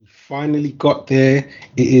finally got there.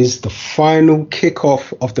 It is the final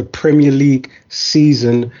kickoff of the Premier League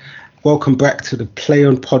season. Welcome back to the Play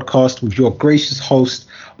On podcast with your gracious host,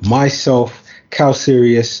 myself, Cal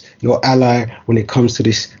Sirius, your ally when it comes to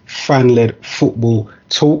this fan-led football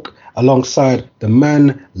talk, alongside the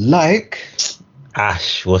man like...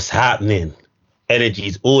 Ash, what's happening?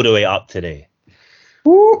 Energy's all the way up today.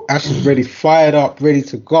 Woo, Ash is ready, fired up, ready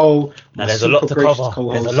to go. Now there's a lot to cover.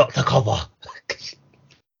 Co-host. There's a lot to cover.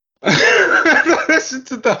 Listen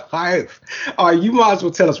to the hype. You might as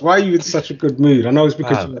well tell us why you're in such a good mood. I know it's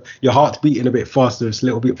because your heart's beating a bit faster. It's a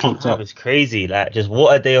little bit pumped up. It's crazy. Like, just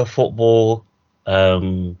what a day of football.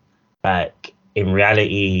 Like, in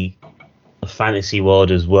reality, the fantasy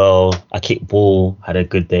world as well. I kicked ball, had a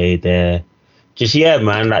good day there. Just, yeah,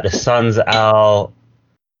 man, like the sun's out.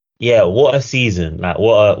 Yeah, what a season. Like,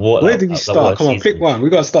 where did we start? Come on, pick one.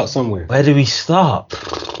 We got to start somewhere. Where do we start?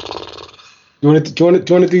 Do you want to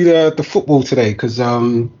do the football today? Because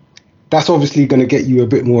that's obviously going to get you a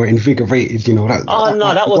bit more invigorated, you know. That was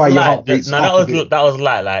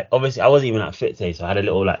light. Like, obviously, I wasn't even that fit today, so I had a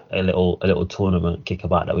little tournament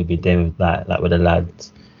kickabout that we've been doing with like with the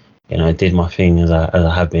lads. You know, I did my thing as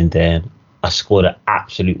I have been doing. I scored an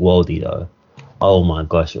absolute worldie though. Oh my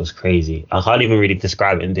gosh, it was crazy. I can't even really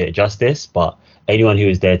describe it and do it justice, but anyone who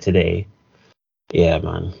was there today, yeah,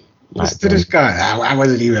 man. Like, to this guy, I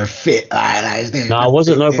wasn't even fit. No, I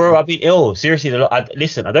wasn't. No, bro, I've been ill. Seriously,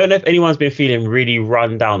 listen, I don't know if anyone's been feeling really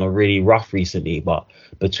run down or really rough recently, but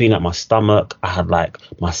between like my stomach, I had like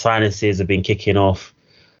my sinuses have been kicking off,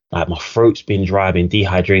 like my throat's been dry, I've been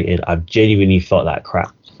dehydrated. I've genuinely felt like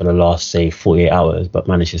crap for the last, say, 48 hours, but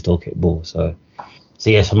managed to still kick ball. So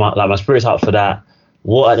yeah, so my spirit's up for that.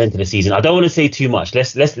 What at the end of the season? I don't want to say too much.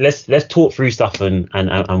 Let's talk through stuff and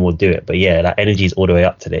we'll do it. But yeah, that energy's all the way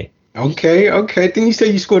up today. Okay. Didn't you say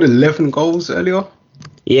you scored 11 goals earlier?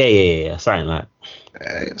 Yeah. Something like.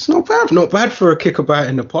 It's not bad. Not bad for a kickabout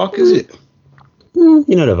in the park, is it? You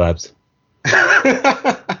know the vibes.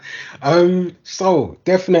 So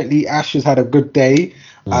definitely Ash has had a good day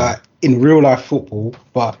in real life football,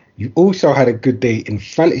 but you also had a good day in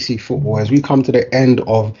fantasy football as we come to the end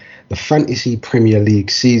of the Fantasy Premier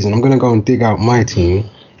League season. I'm going to go and dig out my team.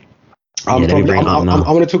 I'm going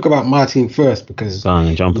to talk about my team first because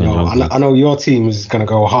I know your team is going to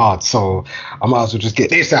go hard, so I might as well just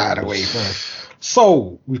get this out of the way first.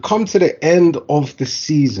 So we've come to the end of the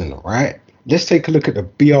season, right? Let's take a look at the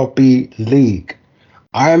BRB League.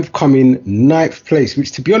 I am coming 9th place,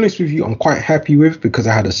 which to be honest with you, I'm quite happy with because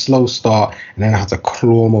I had a slow start and then I had to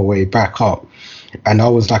claw my way back up. And I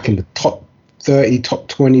was like in the top 30, top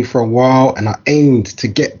 20 for a while, and I aimed to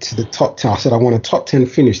get to the top 10. I said I want a top 10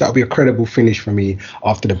 finish. That would be a credible finish for me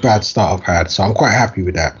after the bad start I've had. So I'm quite happy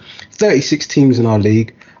with that. 36 teams in our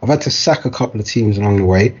league. I've had to sack a couple of teams along the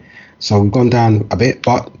way. So we've gone down a bit,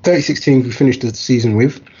 but 36 teams we finished the season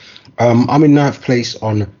with. I'm in 9th place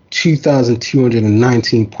on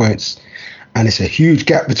 2,219 points, and it's a huge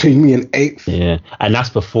gap between me and 8th. Yeah, and that's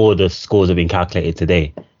before the scores have been calculated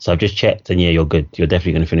today. So I've just checked, and yeah, you're good. You're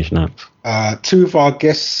definitely going to finish 9th. 2 of our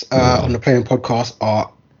guests on the Play On podcast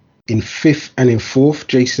are in 5th and in 4th,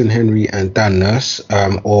 Jason Henry and Dan Nurse,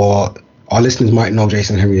 or our listeners might know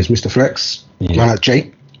Jason Henry as Mr. Flex, man like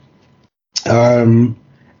Jay. And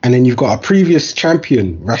then you've got our previous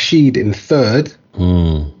champion, Rashid, in 3rd.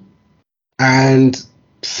 And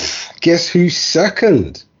guess who's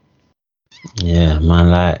 2nd? Yeah, man,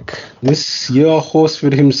 like Miss Your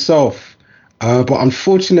Horsford himself. But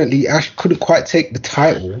unfortunately, Ash couldn't quite take the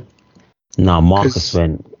title. No, Marcus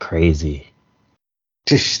went crazy.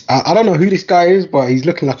 I don't know who this guy is, but he's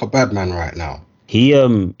looking like a bad man right now.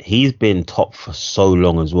 He's been top for so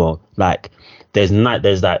long as well. Like there's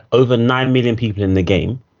like over 9 million people in the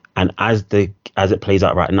game, and as it plays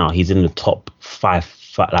out right now, he's in the top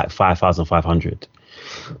 5,500,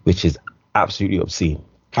 which is absolutely obscene.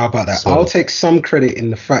 How about that? So, I'll take some credit in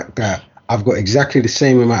the fact that I've got exactly the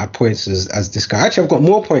same amount of points as this guy. Actually, I've got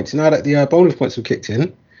more points now that the bonus points were kicked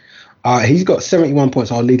in. He's got 71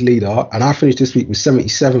 points, our league leader, and I finished this week with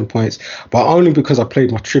 77 points, but only because I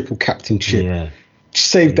played my triple captainship. Yeah.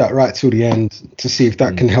 Saved that right till the end to see if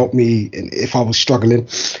that can help me if I was struggling.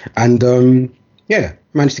 And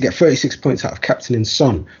managed to get 36 points out of captaining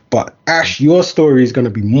Son. But Ash, your story is going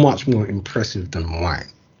to be much more impressive than mine.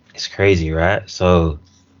 It's crazy, right? So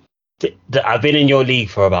I've been in your league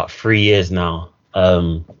for about 3 years now.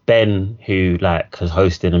 Ben, who like has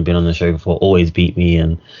hosted and been on the show before, always beat me,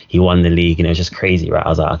 and he won the league, and it was just crazy, right? I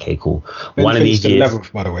was like, okay, cool. Ben one of these years,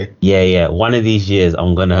 11th, by the way. Yeah. One of these years,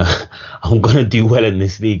 I'm gonna do well in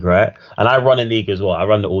this league, right? And I run a league as well. I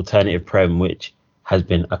run the alternative prem, which has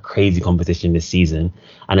been a crazy competition this season.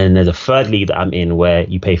 And then there's a third league that I'm in where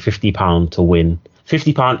you pay £50 to win,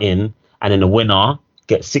 £50 in, and then the winner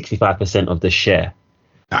gets 65% of the share.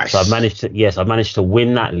 Nice. So I've managed to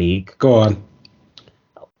win that league. Go on.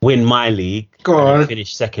 Win my league. Go on.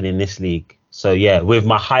 Finish second in this league. So yeah, with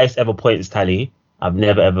my highest ever points tally, I've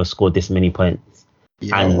never ever scored this many points.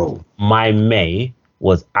 And my May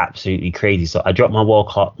was absolutely crazy. So I dropped my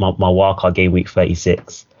wildcard game week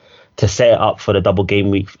 36 to set it up for the double game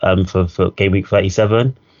week for game week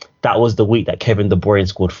 37. That was the week that Kevin De Bruyne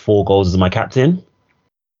scored 4 goals as my captain.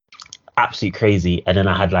 Absolutely crazy. And then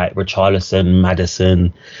I had like Richarlison,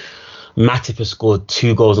 Maddison, Matip has scored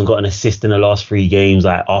 2 goals and got an assist in the last 3 games,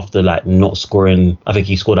 like after like not scoring. I think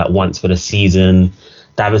he scored like once for the season.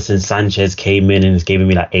 Davinson Sanchez came in and is giving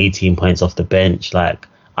me like 18 points off the bench. Like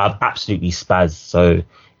I've absolutely spazzed. So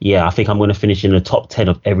yeah, I think I'm going to finish in the top 10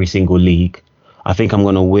 of every single league. I think I'm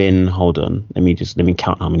going to win. Hold on. Let me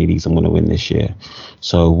count how many leagues I'm going to win this year.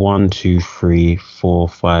 So 1, 2, 3, 4,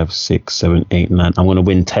 5, 6, 7, 8, 9. I'm going to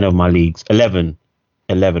win 10 of my leagues. 11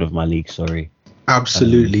 of my leagues. Sorry.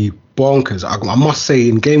 Absolutely bonkers. I must say,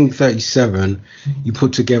 in game 37, you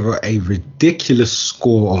put together a ridiculous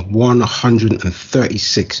score of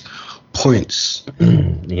 136 points.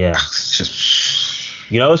 Yeah.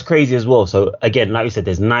 You know what's crazy as well? So again, like we said,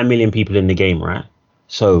 there's 9 million people in the game, right?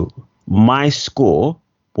 So my score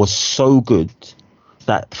was so good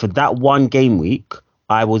that for that one game week,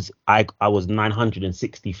 I was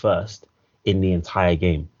 961st in the entire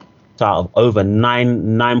game. So out of over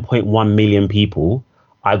 9.1 million people,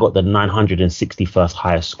 I got the 961st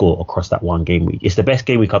highest score across that one game week. It's the best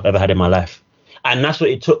game week I've ever had in my life. And that's what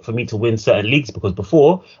it took for me to win certain leagues, because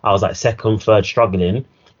before I was like second, third, struggling.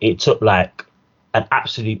 It took like an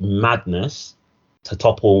absolute madness to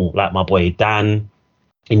topple like my boy Dan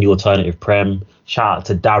in the alternative prem. Shout out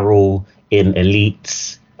to Daryl in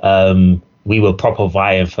elites. We were proper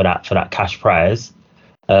vying for that cash prize.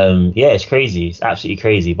 Yeah, it's crazy. It's absolutely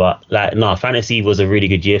crazy. But like, no, fantasy was a really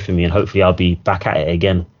good year for me, and hopefully I'll be back at it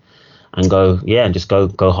again and go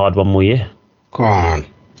hard one more year. Come on,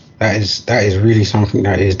 that is really something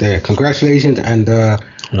that is there. Congratulations, and an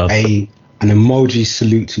emoji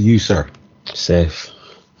salute to you, sir. Safe.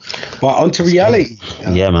 But on to reality.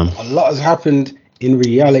 Yeah, man. A lot has happened in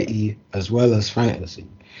reality as well as fantasy.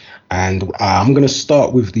 And I'm going to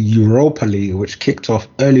start with the Europa League, which kicked off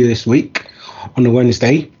earlier this week on a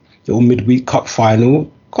Wednesday, little midweek cup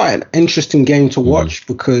final. Quite an interesting game to watch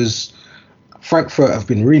because Frankfurt have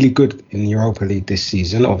been really good in the Europa League this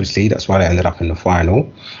season. Obviously, that's why they ended up in the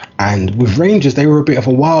final. And with Rangers, they were a bit of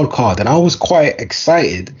a wild card. And I was quite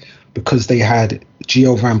excited because they had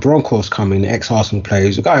Gio Van Bronckhorst come in, ex-Arsenal player,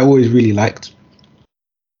 who's a guy I always really liked.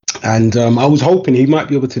 And I was hoping he might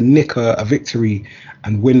be able to nick a victory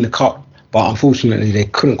and win the cup. But unfortunately, they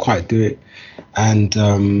couldn't quite do it.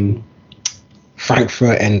 And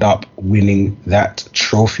Frankfurt end up winning that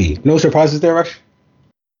trophy. No surprises there, Rash?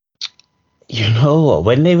 You know what?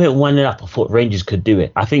 When they went 1-0 up, I thought Rangers could do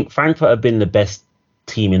it. I think Frankfurt have been the best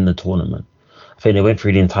team in the tournament. I think they went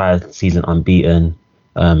through the entire season unbeaten.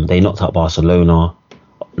 They knocked out Barcelona,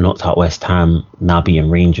 knocked out West Ham, now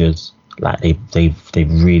beating Rangers. Like they've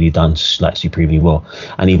really done like supremely well.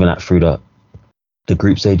 And even like through the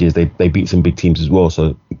group stages, they beat some big teams as well.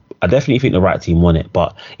 So I definitely think the right team won it,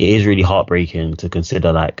 but it is really heartbreaking to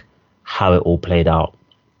consider like how it all played out,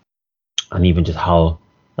 and even just how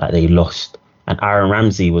like they lost. And Aaron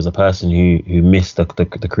Ramsey was a person who missed the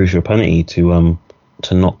crucial penalty to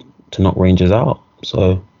knock Rangers out.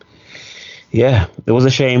 So yeah, it was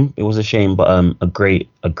a shame. It was a shame, but a great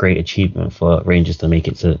achievement for Rangers to make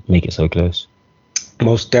it so close.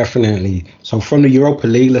 Most definitely. So from the Europa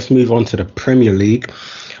League, let's move on to the Premier League.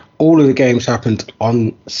 All of the games happened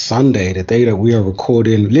on Sunday, the day that we are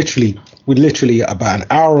recording. Literally about an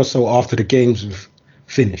hour or so after the games have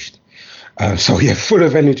finished. So yeah, full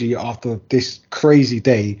of energy after this crazy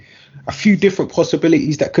day. A few different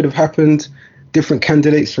possibilities that could have happened. Different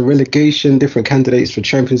candidates for relegation, different candidates for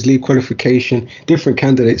Champions League qualification, different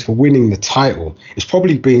candidates for winning the title. It's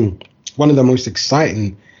probably been one of the most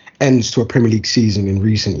exciting ends to a Premier League season in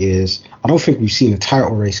recent years. I don't think we've seen a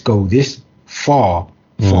title race go this far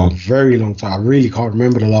for a very long time. I really can't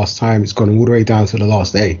remember the last time it's gone all the way down to the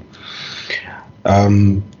last day.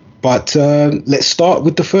 But let's start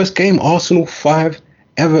with the first game. Arsenal 5,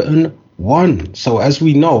 Everton 1. So as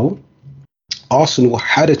we know, Arsenal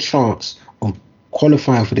had a chance of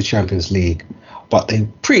qualifying for the Champions League, but they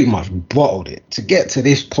pretty much bottled it to get to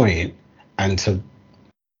this point and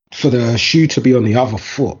for the shoe to be on the other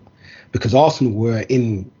foot, because Arsenal were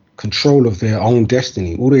in control of their own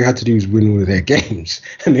destiny. All they had to do was win all of their games,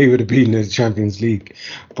 and they would have been in the Champions League.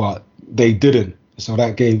 But they didn't. So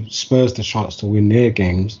that gave Spurs the chance to win their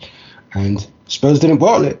games, and Spurs didn't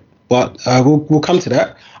bottle it. But we'll come to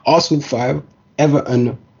that. Arsenal 5,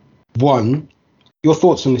 Everton 1. Your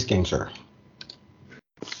thoughts on this game, sir?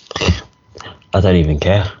 I don't even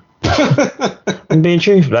care. I'm being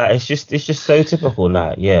truthful. Like it's just so typical.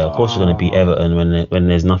 Like, yeah, of course you're gonna beat Everton when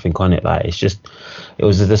there's nothing on it. Like it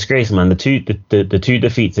was a disgrace, man. The two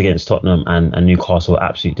defeats against Tottenham and Newcastle were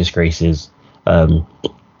absolute disgraces. I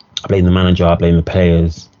blame the manager, I blame the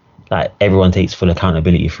players. Like everyone takes full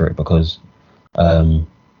accountability for it because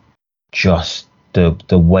just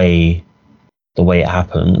the way it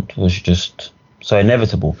happened was just so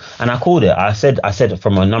inevitable. And I called it. I said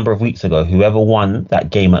from a number of weeks ago, whoever won that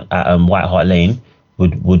game at White Hart Lane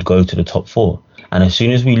would go to the top 4. And as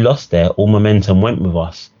soon as we lost there, all momentum went with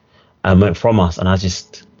us and went from us. And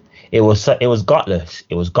it was gutless.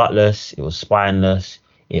 It was gutless. It was spineless.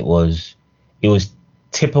 It was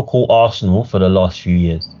typical Arsenal for the last few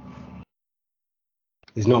years.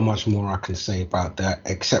 There's not much more I can say about that,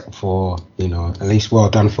 except for, at least well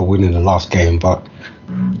done for winning the last game, but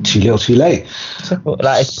too little, too late.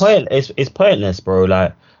 Like it's pointless, bro.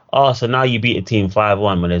 Like, so now you beat a team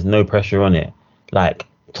 5-1 when there's no pressure on it. Like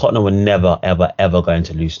Tottenham were never, ever, ever going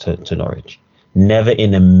to lose to Norwich. Never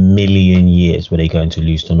in a million years were they going to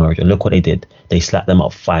lose to Norwich. And look what they did. They slapped them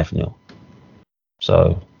up 5-0.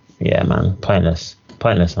 So yeah, man, pointless,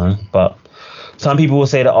 man. But some people will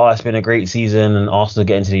say that, it's been a great season and Arsenal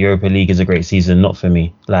getting to the Europa League is a great season. Not for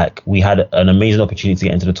me. Like, we had an amazing opportunity to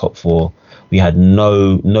get into the top 4. We had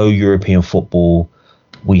no European football.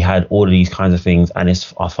 We had all of these kinds of things. And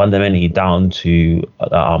it's fundamentally down to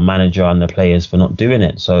our manager and the players for not doing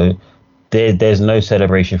it. So there's no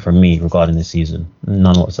celebration from me regarding this season.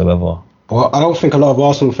 None whatsoever. Well, I don't think a lot of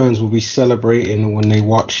Arsenal fans will be celebrating when they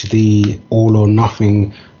watch the All or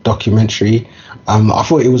Nothing documentary. I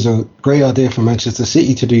thought it was a great idea for Manchester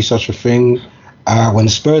City to do such a thing. When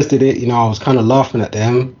Spurs did it, I was kind of laughing at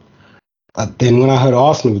them. But then when I heard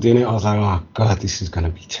Arsenal doing it, I was like, oh God, this is going to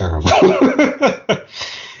be terrible.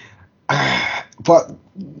 But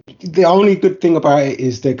the only good thing about it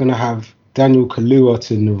is they're going to have Daniel Kaluuya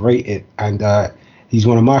to narrate it. And he's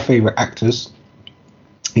one of my favourite actors.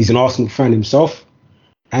 He's an Arsenal fan himself.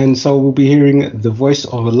 And so we'll be hearing the voice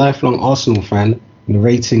of a lifelong Arsenal fan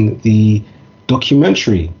narrating the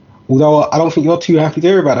documentary. Although I don't think you're too happy to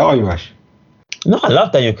hear about it, are you, Ash? No, I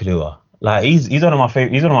love Daniel Kaluuya. Like he's one of my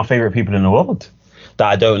favorite people in the world that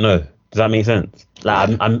I don't know. Does that make sense?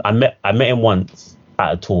 Like I met him once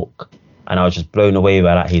at a talk, and I was just blown away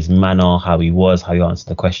by like his manner, how he answered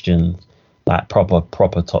the questions, like proper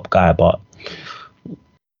top guy. But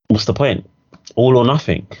what's the point? All or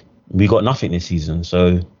nothing. We got nothing this season, so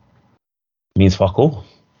it means fuck all.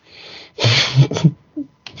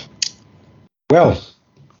 Well,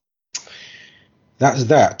 that's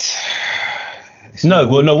that.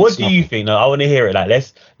 What do you think? No, I want to hear it. Like,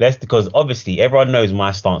 let's because obviously everyone knows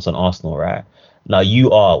my stance on Arsenal, right? Now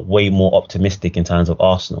you are way more optimistic in terms of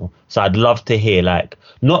Arsenal, so I'd love to hear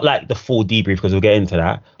not the full debrief because we'll get into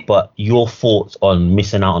that, but your thoughts on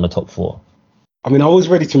missing out on the top 4. I mean, I was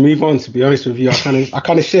ready to move on. To be honest with you, I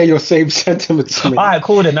kind of share your same sentiments. All right,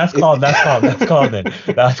 cool then. That's calm. That's calm then.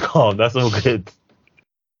 That's calm. That's all good.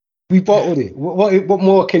 We bottled it. What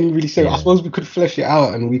more can you really say? Yeah. I suppose we could flesh it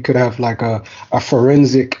out and we could have a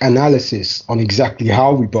forensic analysis on exactly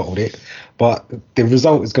how we bottled it. But the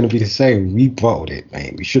result is going to be the same. We bottled it,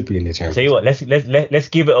 man. We should be in the Champions. Tell you what, let's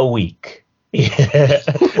give it a week.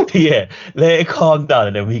 Yeah, let it calm down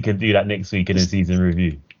and then we can do that next week in the season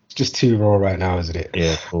review. It's just too raw right now, isn't it?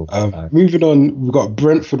 Yeah, cool. Moving on, we've got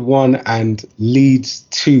Brentford 1 and Leeds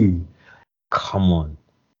 2. Come on.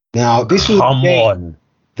 Now, this was a game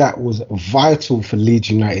that was vital for Leeds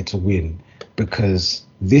United to win, because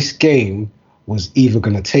this game was either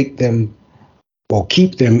going to take them or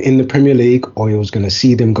keep them in the Premier League, or it was going to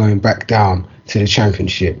see them going back down to the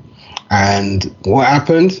Championship. And what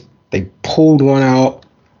happened? They pulled one out.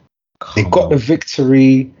 They got the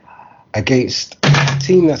victory against a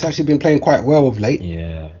team that's actually been playing quite well of late.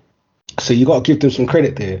 Yeah. So you got to give them some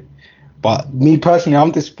credit there. But me personally,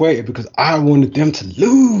 I'm disappointed because I wanted them to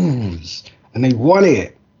lose, and they won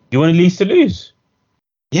it. You wanted Leeds to lose?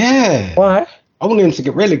 Yeah. Why? I wanted them to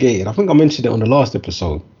get relegated. I think I mentioned it on the last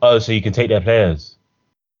episode. Oh, so you can take their players?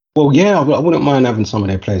 Well, yeah, I wouldn't mind having some of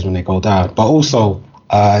their players when they go down. But also,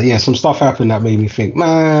 some stuff happened that made me think,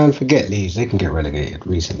 man, forget Leeds. They can get relegated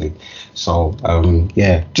recently. So,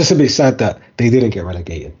 just a bit sad that they didn't get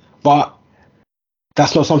relegated. But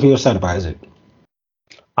that's not something you're sad about, is it?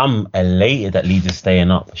 I'm elated that Leeds is staying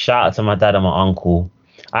up. Shout out to my dad and my uncle.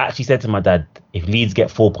 I actually said to my dad, if Leeds get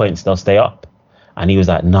 4 points, they'll stay up. And he was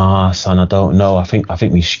like, nah, son, I don't know. I think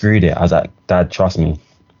we screwed it. I was like, Dad, trust me.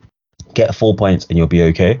 Get 4 points and you'll be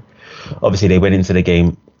okay. Obviously, they went into the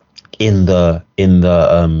game in the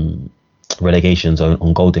relegation zone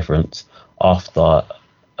on goal difference after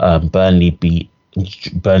Burnley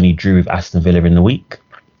drew with Aston Villa in the week.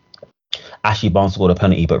 Ashley Barnes scored a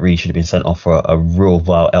penalty, but really should have been sent off for a real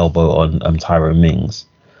vile elbow on Tyrone Mings.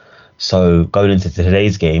 So going into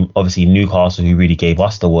today's game, obviously Newcastle, who really gave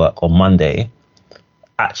us the work on Monday,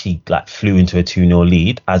 actually flew into a 2-0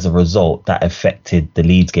 lead. As a result, that affected the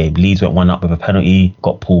Leeds game. Leeds went 1-up with a penalty,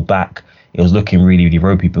 got pulled back. It was looking really, really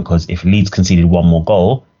ropey because if Leeds conceded one more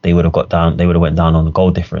goal, they would have went down on the goal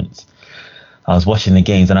difference. I was watching the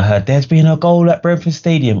games and I heard there's been a goal at Brentford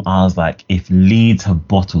Stadium. I was like, if Leeds have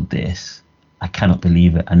bottled this, I cannot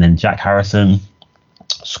believe it. And then Jack Harrison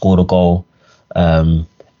scored a goal.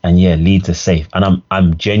 And yeah, Leeds are safe. And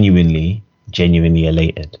I'm genuinely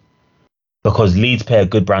elated because Leeds play a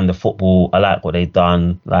good brand of football. I like what they've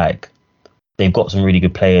done. They've got some really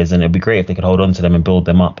good players and it'd be great if they could hold on to them and build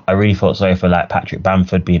them up. I really felt sorry for Patrick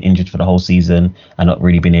Bamford being injured for the whole season and not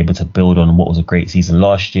really being able to build on what was a great season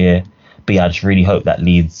last year. But yeah, I really hope that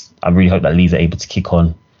Leeds are able to kick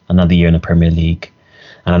on another year in the Premier League.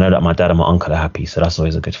 And I know that my dad and my uncle are happy, so that's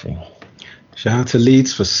always a good thing. Shout out to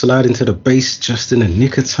Leeds for sliding to the base just in the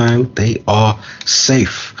nick of time. They are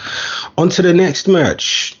safe. On to the next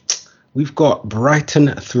match. We've got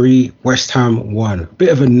Brighton 3, West Ham 1. Bit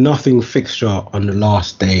of a nothing fixture on the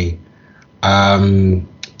last day.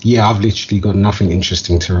 Yeah, I've literally got nothing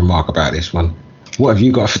interesting to remark about this one. What have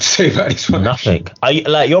you got to say about this one? Nothing.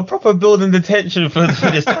 You're proper building the tension for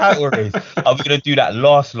this title race. Are we going to do that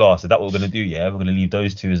last? Is that what we're going to do? Yeah, we're going to leave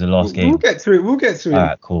those two as the last game. We'll get through it. All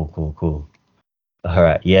right, cool. All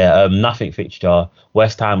right, yeah, nothing fixture.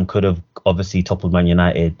 West Ham could have obviously toppled Man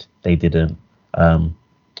United. They didn't.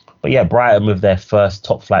 But yeah, Brighton with their first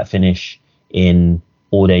top flight finish in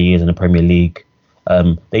all their years in the Premier League.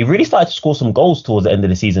 They really started to score some goals towards the end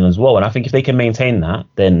of the season as well. And I think if they can maintain that,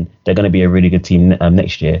 then they're going to be a really good team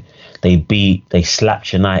next year. They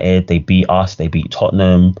slapped United. They beat us. They beat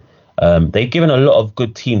Tottenham. They've given a lot of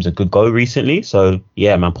good teams a good go recently. So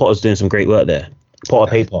yeah, man, Potter's doing some great work there.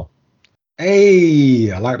 Potter paper.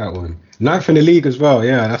 Hey, I like that one. 9th in the league as well.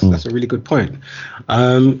 Yeah, that's a really good point.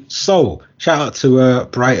 So shout out to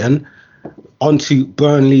Brighton. On to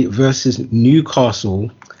Burnley versus Newcastle.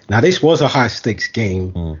 Now, this was a high-stakes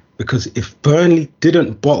game because if Burnley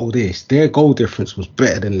didn't bottle this, their goal difference was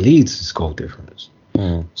better than Leeds' goal difference.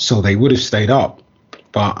 So they would have stayed up.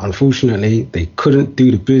 But unfortunately, they couldn't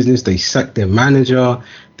do the business. They sacked their manager.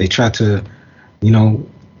 They tried to,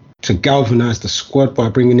 to galvanize the squad by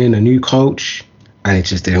bringing in a new coach, and it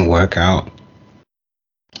just didn't work out.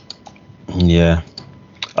 Yeah.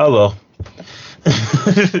 Oh, well.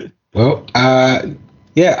 Well,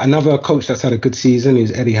 yeah, another coach that's had a good season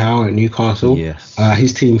is Eddie Howe at Newcastle. Yes.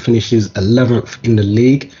 His team finishes 11th in the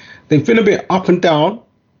league. They've been a bit up and down,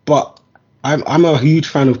 but I'm a huge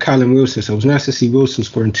fan of Callum Wilson. So it was nice to see Wilson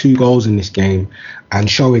scoring 2 goals in this game and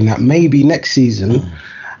showing that maybe next season,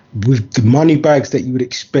 with the money bags that you would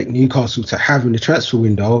expect Newcastle to have in the transfer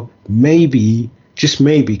window, maybe, just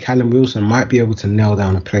maybe, Callum Wilson might be able to nail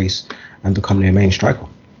down a place and become their main striker.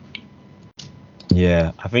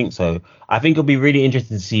 Yeah, I think so. I think it'll be really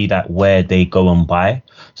interesting to see that where they go and buy.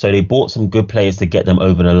 So they bought some good players to get them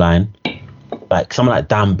over the line. Like someone like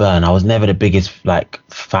Dan Burn, I was never the biggest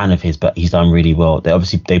fan of his, but he's done really well. They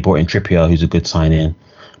brought in Trippier, who's a good sign-in.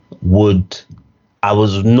 Wood, I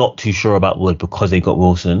was not too sure about Wood because they got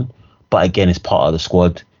Wilson, but again, it's part of the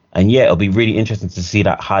squad. And yeah, it'll be really interesting to see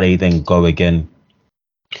that how they then go again.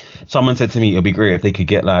 Someone said to me it'll be great if they could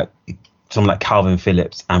get someone like Calvin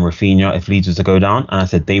Phillips and Rafinha if Leeds was to go down. And I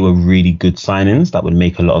said they were really good signings. That would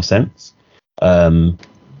make a lot of sense.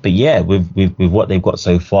 But yeah, with what they've got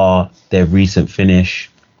so far, their recent finish,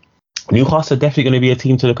 Newcastle are definitely going to be a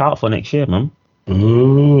team to look out for next year, man.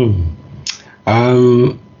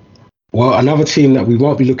 Well, another team that we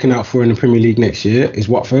won't be looking out for in the Premier League next year is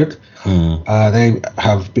Watford. They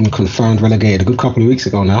have been confirmed relegated a good couple of weeks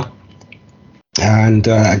ago now. And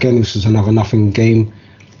again, this was another nothing game.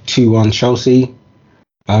 2-1 Chelsea.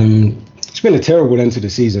 It's been a terrible end to the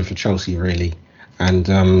season for Chelsea, really. And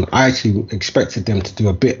I actually expected them to do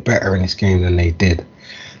a bit better in this game than they did.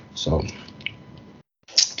 So,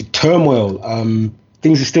 turmoil.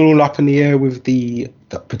 Things are still all up in the air with the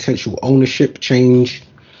potential ownership change.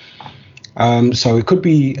 So it could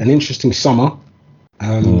be an interesting summer.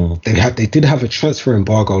 They did have a transfer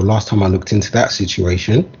embargo last time I looked into that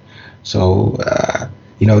situation. So,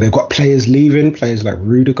 they've got players leaving, players like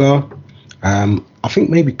Rudiger. I think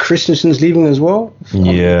maybe Christensen's leaving as well.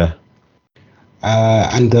 Yeah.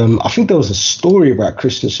 And I think there was a story about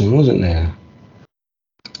Christensen, wasn't there?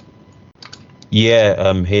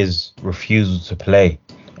 Yeah, his refusal to play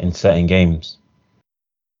in certain games,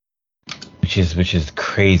 which is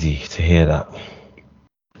crazy to hear that.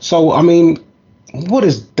 So, I mean, what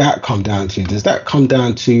does that come down to? Does that come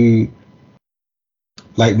down to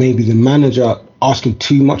like maybe the manager asking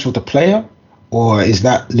too much of the player, or is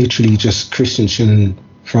that literally just Christensen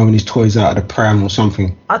throwing his toys out of the pram or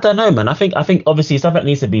something? I don't know, man. I think obviously stuff that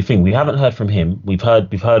needs to be a thing. We haven't heard from him. We've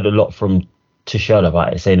heard a lot from Tuchel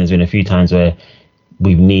about it, saying there's been a few times where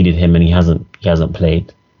we've needed him and he hasn't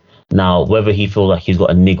played. Now, whether he feels like he's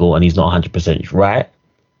got a niggle and he's not 100% right,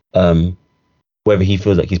 whether he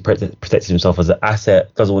feels like he's protected himself as an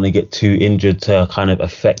asset, doesn't want to get too injured to kind of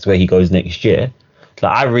affect where he goes next year.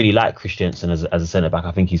 Like, I really like Christensen as a centre back.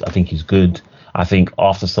 I think he's good. I think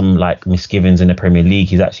after some like misgivings in the Premier League,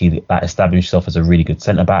 he's actually like established himself as a really good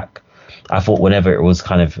centre back. I thought whenever it was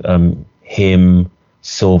kind of him,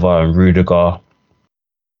 Silva, and Rudiger,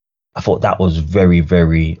 I thought that was very,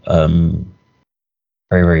 very, very,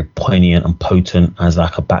 very poignant and potent as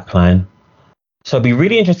like a backline. So it'd be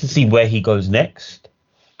really interesting to see where he goes next.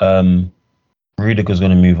 Rudiger's going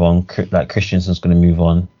to move on. Like Christensen's going to move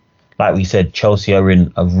on. Like we said, Chelsea are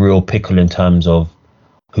in a real pickle in terms of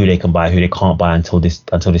who they can buy, who they can't buy until this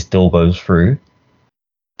deal goes through.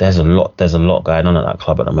 There's a lot going on at that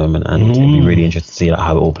club at the moment, and it'd be really interesting to see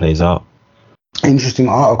how it all plays out. Interesting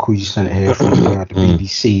article you sent here from the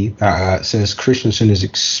BBC that says Christensen is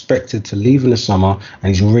expected to leave in the summer,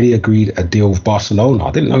 and he's already agreed a deal with Barcelona.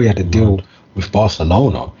 I didn't know he had a deal with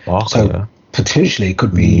Barcelona. Potentially it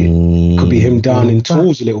could be him down in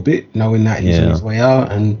tools a little bit, knowing that he's on his way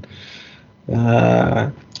out. And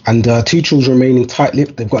Tuchel's remaining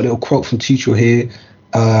tight-lipped. They've got a little quote from Tuchel here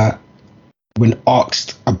when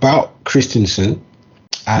asked about Christensen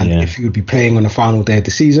and if he would be playing on the final day of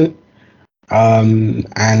the season. And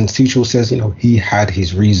Tuchel says, he had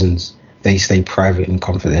his reasons. They stay private and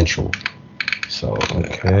confidential. So,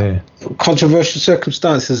 controversial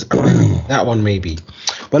circumstances around that one maybe.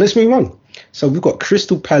 But let's move on. So we've got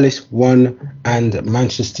Crystal Palace 1 and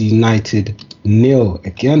Manchester United 0.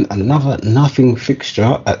 Again, another nothing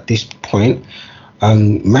fixture at this point.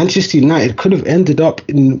 Manchester United could have ended up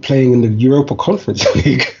playing in the Europa Conference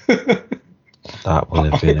League. That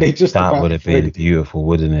would have been beautiful,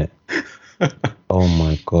 wouldn't it? Oh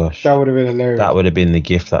my gosh. That would have been hilarious. That would have been the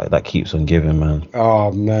gift that keeps on giving, man.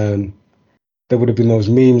 Oh man. There would have been those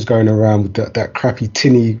memes going around with that crappy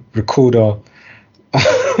tinny recorder.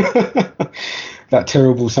 That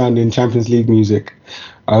terrible sounding Champions League music.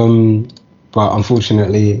 But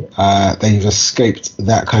unfortunately, they've escaped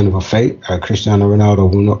that kind of a fate. Cristiano Ronaldo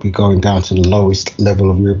will not be going down to the lowest level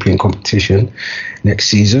of European competition next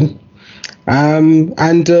season. And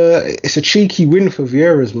it's a cheeky win for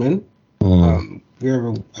Vieira's men.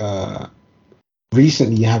 Vieira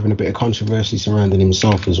recently having a bit of controversy surrounding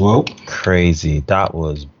himself as well. Crazy. That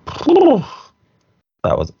was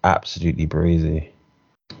absolutely brazy.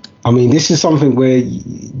 I mean, this is something where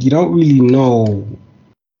you don't really know,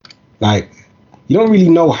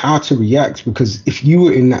 how to react, because if you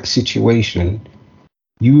were in that situation,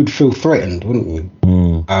 you would feel threatened, wouldn't you?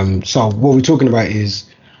 So what we're talking about is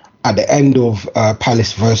at the end of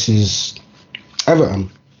Palace versus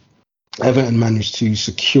Everton. Everton managed to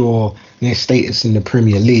secure their status in the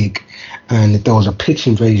Premier League, and there was a pitch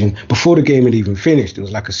invasion before the game had even finished. It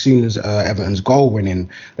was like as soon as Everton's goal went in,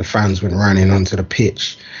 the fans went running onto the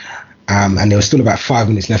pitch, and there was still about 5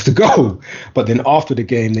 minutes left to go. But then after the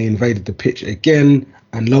game, they invaded the pitch again,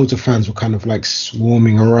 and loads of fans were kind of like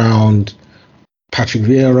swarming around Patrick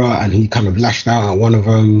Vieira, and he kind of lashed out at one of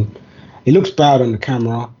them. It looks bad on the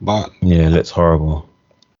camera, but yeah, it looks horrible.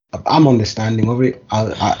 I'm understanding of it.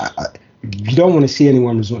 You don't want to see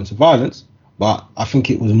anyone resorting to violence, but I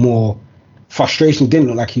think it was more frustration. It didn't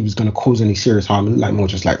look like he was going to cause any serious harm. It looked like more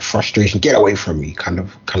just like frustration. Get away from me, kind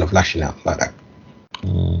of lashing out like that.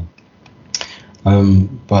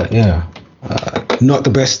 But yeah, not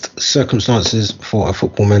the best circumstances for a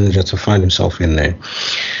football manager to find himself in there.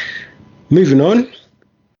 Moving on,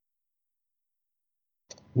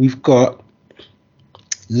 we've got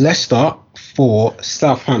Leicester 4,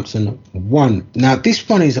 Southampton 1. Now, this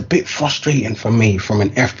one is a bit frustrating for me from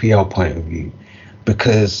an FPL point of view,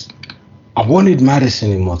 because I wanted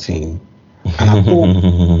Maddison in my team, and I thought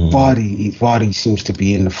Vardy seems to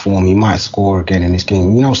be in the form. He might score again in this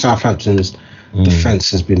game. Southampton's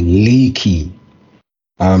defense has been leaky,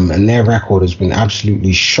 and their record has been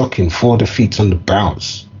absolutely shocking. 4 defeats on the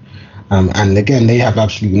bounce. And again, they have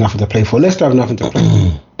absolutely nothing to play for. Leicester have nothing to play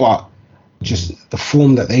for, but just the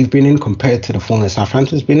form that they've been in compared to the form that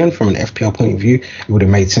Southampton's been in from an FPL point of view, it would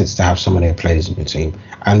have made sense to have some of their players in the team.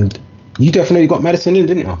 And you definitely got Maddison in,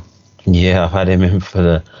 didn't you? Yeah, I've had him in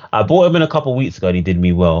I bought him in a couple of weeks ago and he did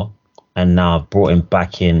me well. And now I've brought him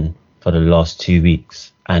back in for the last 2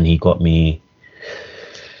 weeks. And he got me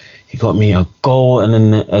a goal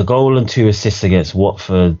and 2 assists against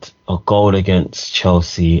Watford, a goal against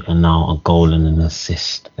Chelsea, and now a goal and an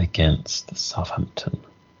assist against Southampton.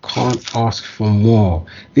 Can't ask for more.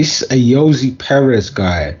 This Ayoze Perez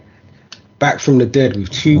guy, back from the dead with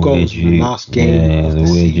 2 goals in the last game. Yeah, he's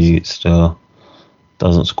a weird dude still.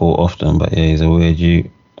 Doesn't score often, but yeah, he's a weird dude.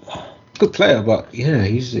 Good player, but yeah,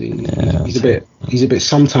 he's a bit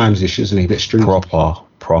sometimes-ish, isn't he? A bit streaky.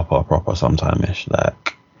 Proper sometimes-ish.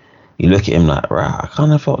 Like, you look at him like, right, I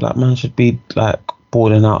kind of felt like man should be like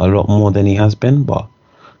balling out a lot more than he has been, but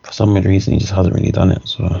for some reason he just hasn't really done it.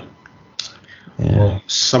 So yeah. Well,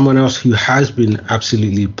 someone else who has been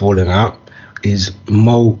absolutely balling out is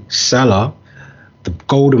Mo Salah, the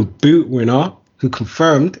Golden Boot winner, who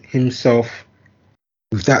confirmed himself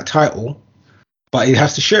with that title, but he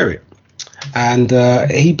has to share it. And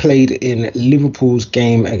he played in Liverpool's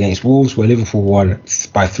game against Wolves, where Liverpool won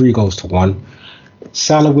by 3-1.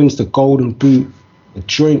 Salah wins the Golden Boot, a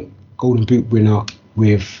joint Golden Boot winner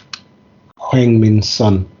with Heung-min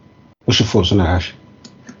Son. What's your thoughts on that, Ash?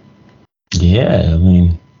 Yeah, I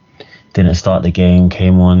mean, didn't start the game,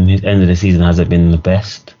 came on. His end of the season hasn't been the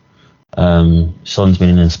best. Son's been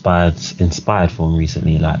in inspired form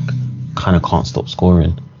recently, like kind of can't stop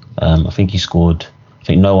scoring. I think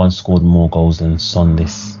no one scored more goals than Son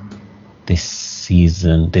this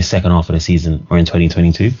season, this second half of the season, or in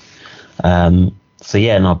 2022. So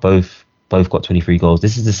yeah, no, both got 23 goals.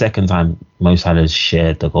 This is the second time Mo Salah has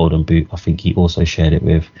shared the Golden Boot. I think he also shared it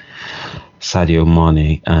with Sadio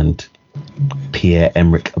Mane and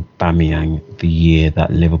Pierre-Emerick Aubameyang the year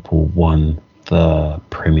that Liverpool won the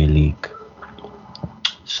Premier League.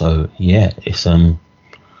 So yeah, it's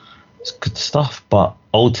good stuff. But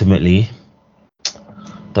ultimately,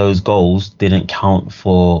 those goals didn't count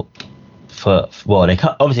for well, they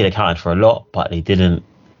counted for a lot, but they didn't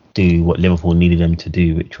do what Liverpool needed them to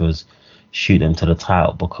do, which was shoot them to the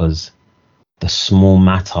title, because the small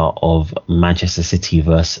matter of Manchester City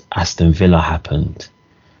versus Aston Villa happened.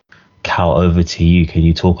 Cal, over to you. Can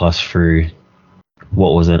you talk us through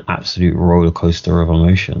what was an absolute roller coaster of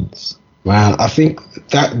emotions? Man, I think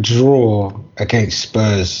that draw against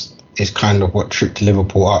Spurs is kind of what tripped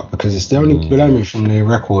Liverpool up, because it's the only blemish on their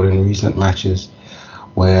record in recent matches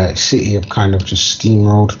where City have kind of just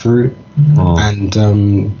steamrolled through. And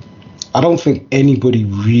I don't think anybody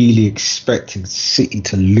really expected City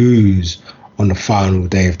to lose on the final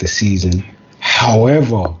day of the season.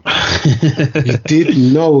 However, you did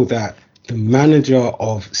know that the manager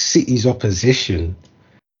of City's opposition,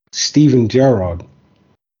 Steven Gerrard,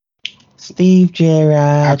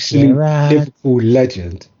 absolute Liverpool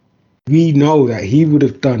legend, we know that he would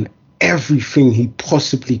have done everything he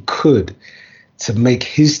possibly could to make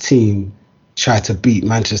his team try to beat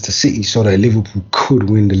Manchester City so that Liverpool could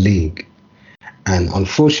win the league. And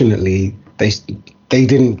unfortunately, they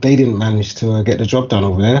didn't manage to get the job done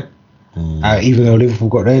over there, even though Liverpool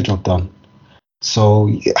got their job done. So,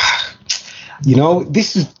 you know,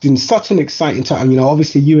 this has been such an exciting time. You know,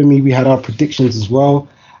 obviously you and me, we had our predictions as well.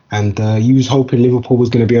 And you was hoping Liverpool was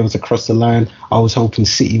going to be able to cross the line. I was hoping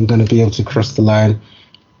City were going to be able to cross the line.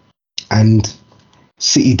 And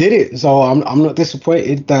City did it. So I'm not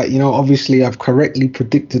disappointed that, you know, obviously I've correctly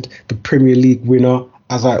predicted the Premier League winner,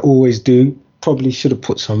 as I always do. Probably should have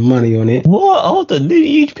put some money on it. What? Hold on. Didn't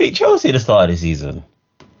you pick Chelsea at the start of the season?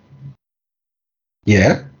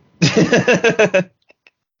 Yeah.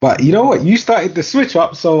 But you know what? You started the switch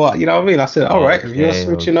up. So, you know what I mean? I said, all right, if you're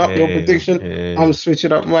switching up your prediction, I'm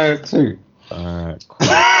switching up mine too. All right, cool.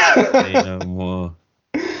 Say no more.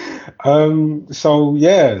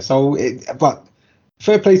 But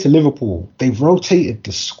fair play to Liverpool. They've rotated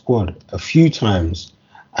the squad a few times.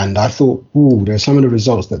 And I thought, there's some of the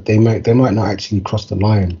results that they might not actually cross the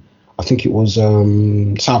line. I think it was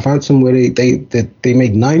Southampton where they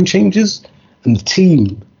made 9 changes, and the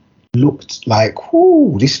team looked like,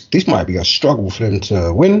 this might be a struggle for them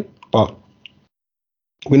to win. But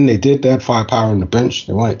when they did, they had firepower on the bench.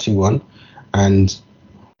 They won it 2-1, and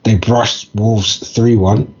they brushed Wolves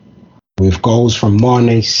 3-1 with goals from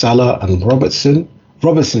Mane, Salah, and Robertson.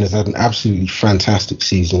 Robertson has had an absolutely fantastic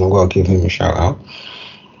season. I've got to give him a shout out.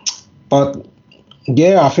 But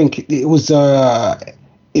yeah, I think it was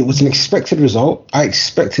an expected result. I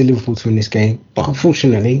expected Liverpool to win this game, but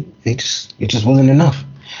unfortunately, it just wasn't enough.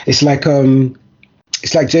 It's like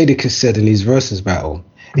Jadakiss said in his versus battle.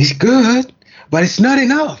 It's good, but it's not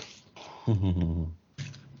enough.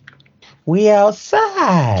 We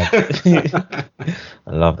outside.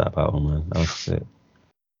 I love that battle, man. That was sick.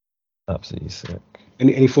 Absolutely sick.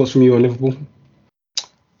 Any thoughts from you on Liverpool?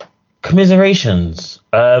 Commiserations.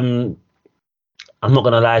 I'm not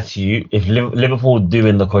gonna lie to you. If Liverpool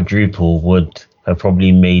doing the quadruple would have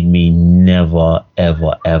probably made me never,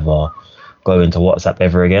 ever, ever go into WhatsApp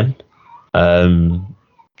ever again.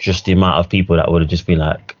 Just the amount of people that would have just been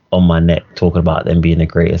like on my neck talking about them being the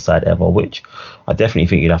greatest side ever, which I definitely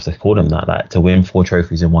think you'd have to call them that. Like, to win 4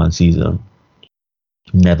 trophies in one season,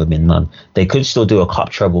 never been done. They could still do a cup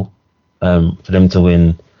treble, for them to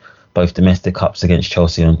win both domestic cups against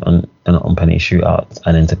Chelsea on penalty shootouts,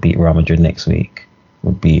 and then to beat Real Madrid next week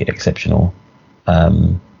would be exceptional.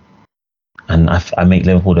 And I make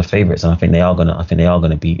Liverpool the favourites, and I think they are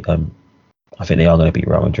gonna beat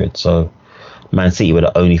Real Madrid. So Man City were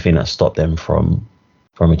the only thing that stopped them from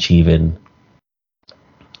achieving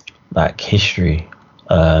like history.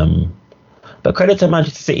 But credit to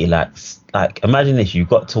Manchester City, like imagine this: you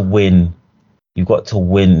got to win to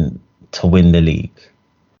win the league.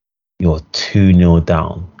 You're 2-0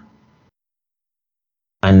 down,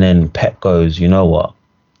 and then Pep goes, you know what?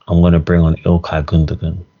 I'm gonna bring on Ilkay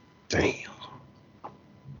Gundogan. Damn.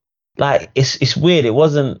 Like, it's weird. It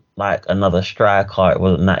wasn't like another striker. It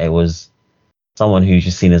wasn't that. It was someone who's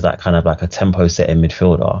just seen as that kind of like a tempo setting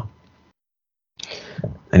midfielder,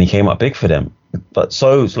 and he came up big for them. But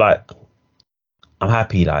so it's like, I'm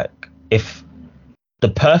happy. Like, if the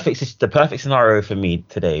perfect scenario for me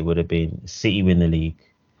today would have been City win the league,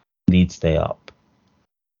 Leeds stay up,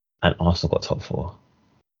 and Arsenal got top 4.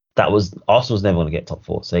 Arsenal's never going to get top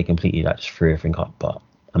 4, so they completely like just threw everything up. But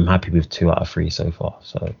I'm happy with 2 out of 3 so far.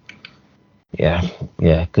 So yeah,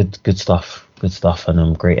 good stuff,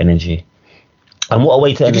 and great energy. And what a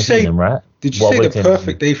way to end the season, right? Did you say the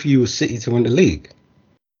perfect day for you was City to win the league?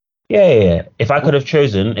 Yeah. If I could have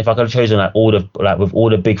chosen like with all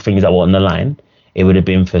the big things that were on the line, it would have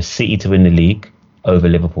been for City to win the league over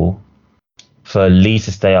Liverpool, for Leeds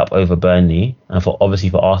to stay up over Burnley, and for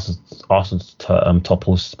Arsenal to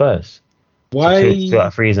topple Spurs. Why? So 2 out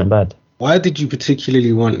of 3 isn't bad. Why did you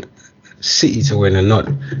particularly want City to win and not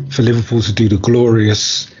for Liverpool to do the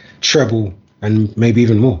glorious treble and maybe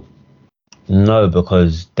even more? No,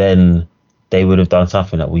 because then they would have done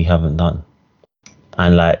something that we haven't done.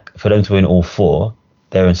 And like, for them to win all 4,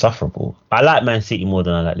 they're insufferable. I like Man City more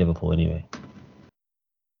than I like Liverpool anyway.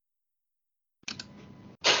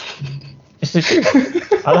 It's the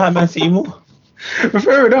truth. I like Man City more.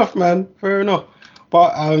 Fair enough, man. Fair enough.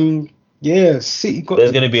 But yeah, City got.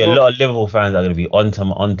 There's going to be a lot of Liverpool fans that are going to be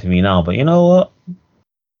onto me now. But you know what?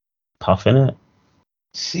 Tough, innit?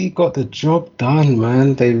 City got the job done,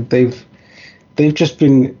 man. They've just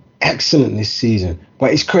been excellent this season.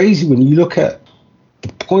 But it's crazy when you look at the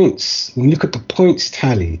points. When you look at the points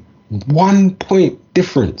tally, 1 point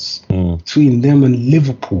difference between them and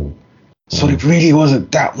Liverpool. So it really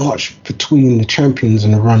wasn't that much between the champions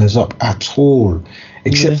and the runners-up at all,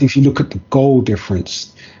 except if you look at the goal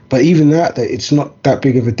difference. But even that, it's not that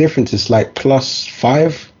big of a difference. It's like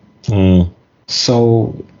 +5.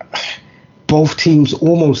 So both teams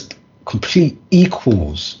almost complete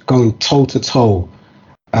equals, going toe-to-toe.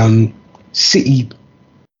 City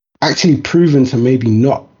actually proven to maybe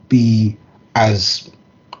not be as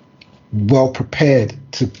well prepared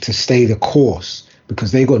to stay the course,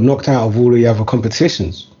 because they got knocked out of all the other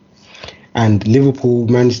competitions, and Liverpool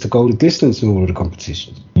managed to go the distance in all of the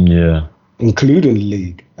competitions, including the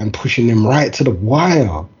league, and pushing them right to the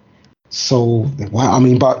wire. So,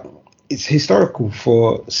 but it's historical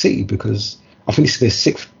for City, because I think it's their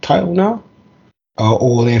 6th title now,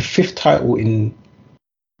 or their 5th title in.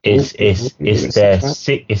 It's their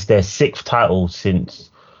 6th title since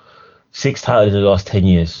 6th title in the last 10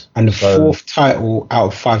 years, and the 4th title out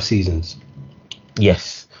of 5 seasons.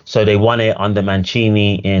 Yes. So they won it under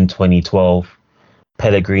Mancini in 2012,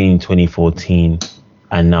 Pellegrini in 2014,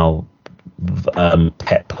 and now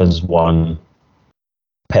Pep has won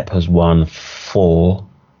 4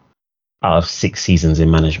 out of 6 seasons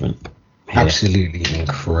in management. Yeah. Absolutely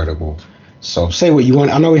incredible. So say what you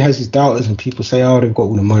want. I know he has his doubters, and people say, "Oh, they've got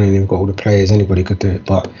all the money, they've got all the players, anybody could do it."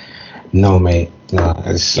 But no, mate. No,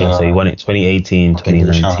 so he won it 2018,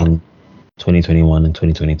 2019, 2021, and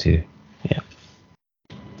 2022.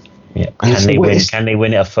 Yeah. Can they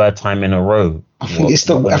win it a 3rd time in a row? I think it's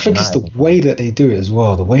the way that they do it as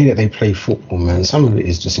well. The way that they play football, man. Some of it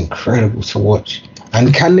is just incredible to watch.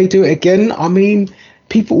 And can they do it again? I mean,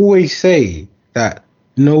 people always say that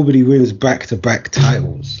nobody wins back-to-back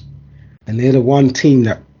titles. and they're the one team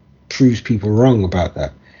that proves people wrong about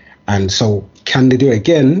that. And so, can they do it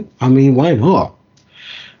again? I mean, why not?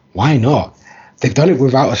 Why not? They've done it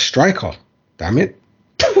without a striker. Damn it.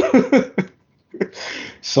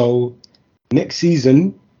 So next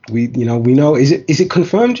season, we know. Is it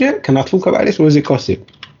confirmed yet? Can I talk about this, or is it gossip?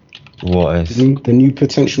 What is the new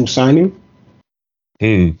potential signing?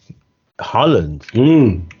 Who? Haaland.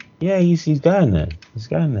 Yeah, he's going there. He's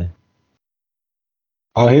going there.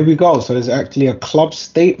 Oh, here we go. So there's actually a club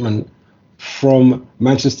statement from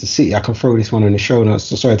Manchester City. I can throw this one in the show notes.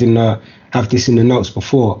 So sorry, I didn't have this in the notes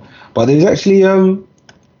before. But there's actually an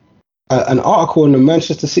article on the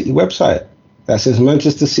Manchester City website that says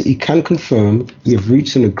Manchester City can confirm we have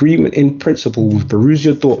reached an agreement in principle with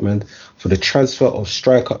Borussia Dortmund for the transfer of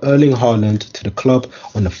striker Erling Haaland to the club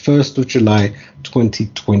on the 1st of July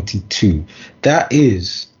 2022. That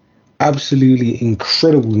is absolutely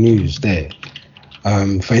incredible news there.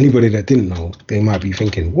 For anybody that didn't know, they might be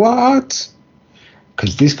thinking, what?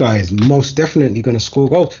 Because this guy is most definitely going to score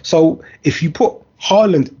goals. So if you put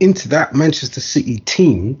Haaland into that Manchester City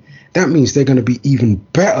team, that means they're going to be even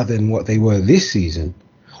better than what they were this season.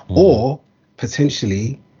 Or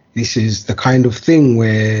potentially, this is the kind of thing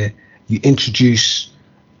where you introduce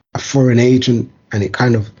a foreign agent and it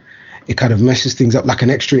kind of messes things up, like an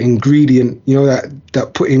extra ingredient,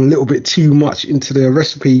 that putting a little bit too much into the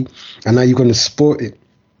recipe, and now you're going to sport it.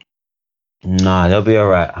 Nah, they'll be all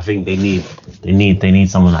right. I think they need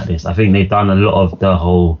someone like this. I think they've done a lot of the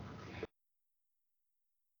whole.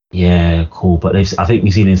 Yeah, cool. But I think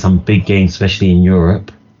we've seen in some big games, especially in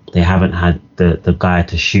Europe, they haven't had the guy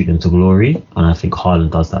to shoot them to glory, and I think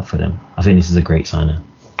Haaland does that for them. I think this is a great signing.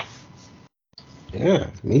 Yeah,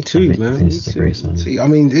 me too, man. Me too. I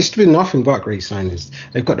mean, it's been nothing but great signings.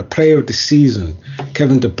 They've got the player of the season.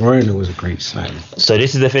 Kevin De Bruyne was a great signing. So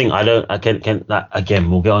this is the thing.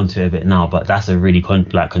 Again, we'll get onto it a bit now, but that's a really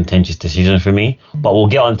contentious decision for me. But we'll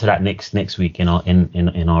get onto that next week in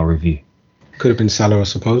our review. Could have been Salah, I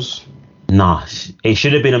suppose. Nah, it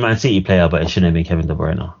should have been a Man City player, but it shouldn't have been Kevin De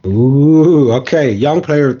Bruyne. Ooh, okay. Young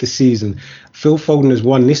player of the season. Phil Foden has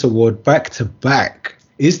won this award back to back.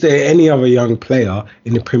 Is there any other young player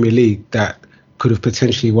in the Premier League that could have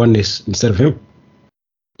potentially won this instead of him?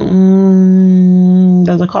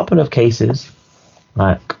 There's a couple of cases.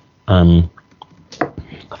 Like, I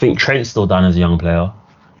think Trent's still done as a young player. I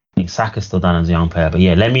think Saka's still done as a young player. But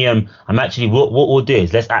yeah, let me. I'm actually. What we'll do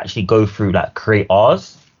is let's actually go through create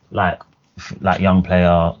ours, like young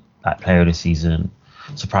player, player of the season,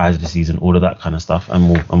 surprise of the season, all of that kind of stuff,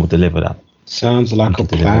 and we'll deliver that. Sounds like a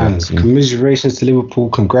plan. Commiserations to Liverpool.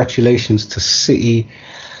 Congratulations to City.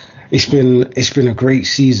 It's been a great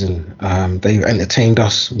season. They've entertained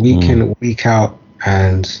us week in, week out,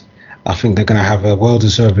 and I think they're going to have a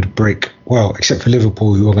well-deserved break. Well, except for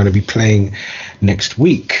Liverpool, who are going to be playing next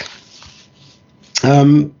week.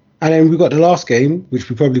 And then we got the last game, which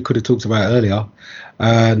we probably could have talked about earlier.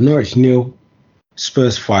 Norwich 0,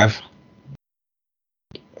 Spurs 5.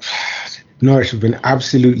 Norwich have been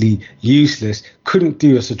absolutely useless. Couldn't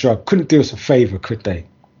do us a job. Couldn't do us a favour, could they?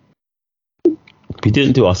 We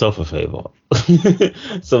didn't do ourselves a favour.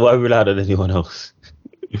 So why rely on anyone else?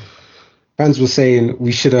 Fans were saying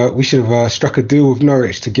we should have struck a deal with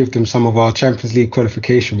Norwich to give them some of our Champions League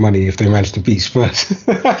qualification money if they managed to beat Spurs.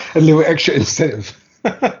 A little extra incentive.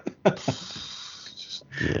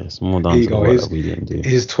 It's more down to the work that we didn't do.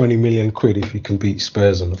 Here's 20 million quid if you can beat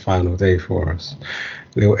Spurs on the final day for us.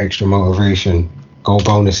 A little extra motivation, goal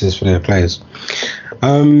bonuses for their players.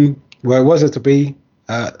 Where was it to be?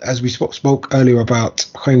 As we spoke earlier about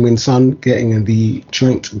Heung-min Son getting the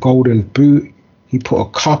joint golden boot, he put a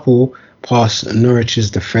couple past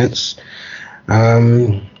Norwich's defence.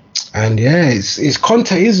 And yeah, it's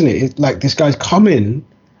Conte, isn't it? It's like this guy's coming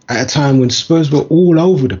at a time when Spurs were all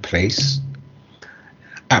over the place.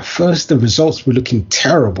 At first, the results were looking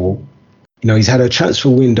terrible. He's had a transfer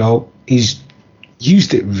window. He's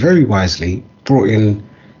used it very wisely, brought in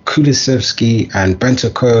Kulusevski and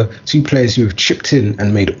Bentancur, two players who have chipped in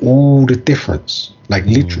and made all the difference,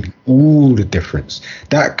 literally all the difference.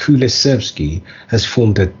 That Kulusevski has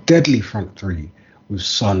formed a deadly front three with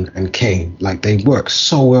Son and Kane. They work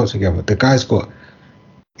so well together. The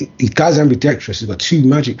guy's ambidextrous. He's got two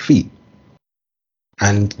magic feet.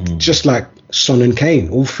 And just like Son and Kane,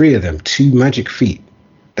 all three of them, two magic feet.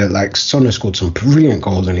 That Son has scored some brilliant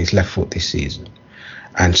goals on his left foot this season.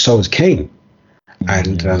 And so has Kane.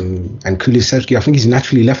 And Kulusevski, I think he's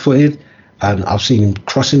naturally left-footed, and I've seen him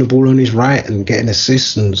crossing the ball on his right and getting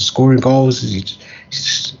assists and scoring goals. He's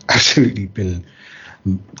just absolutely been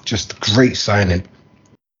just a great signing.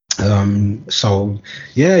 So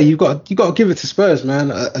yeah, you got to give it to Spurs,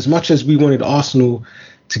 man. As much as we wanted Arsenal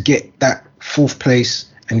to get that fourth place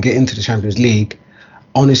and get into the Champions League,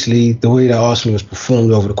 honestly, the way that Arsenal has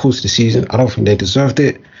performed over the course of the season, I don't think they deserved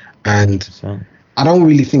it. And I don't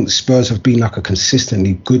really think the Spurs have been like a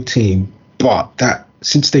consistently good team. But that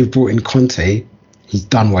since they've brought in Conte, he's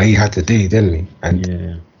done what he had to do, didn't he?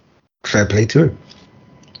 And fair play to him.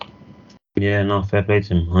 Yeah, no, fair play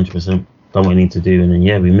to him, 100%. Done what we need to do, and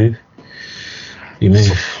then we move.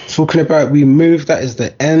 Talking about we move, that is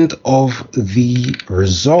the end of the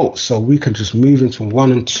results. So we can just move into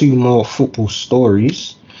 1 and 2 more football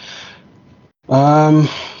stories. Where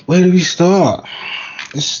do we start?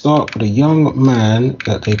 Let's start with a young man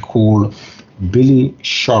that they call Billy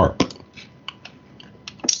Sharp.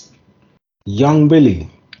 Young Billy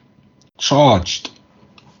charged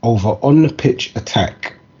over on the pitch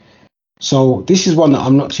attack. So this is one that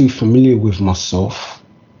I'm not too familiar with myself.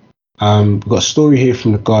 We've got a story here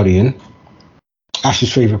from The Guardian,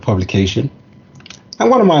 Ash's favourite publication, and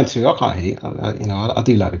one of mine too. I can't hate. I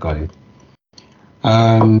do like The Guardian.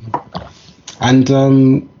 I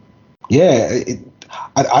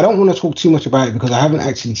don't want to talk too much about it because I haven't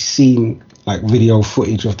actually seen like video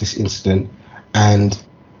footage of this incident, and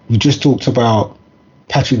we just talked about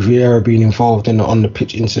Patrick Vieira being involved in the on the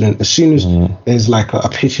pitch incident. As soon as there's like a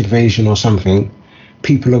pitch invasion or something,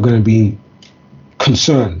 people are going to be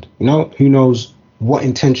concerned. Who knows what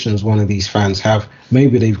intentions one of these fans have?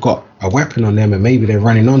 Maybe they've got a weapon on them, and maybe they're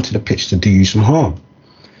running onto the pitch to do you some harm.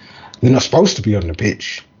 They're not supposed to be on the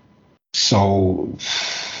pitch. So,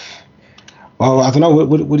 well, I don't know.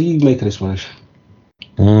 What do you make of this one?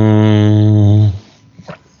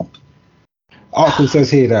 Article says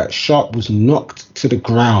here that Sharp was knocked to the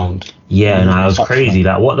ground. Yeah, no, it was crazy.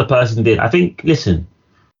 Like what the person did. I think, listen,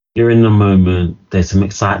 you're in the moment. There's some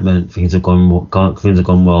excitement. Things have gone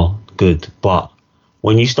well. Good. But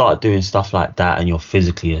when you start doing stuff like that and you're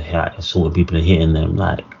physically assaulting people and hitting them,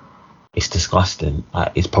 like it's disgusting.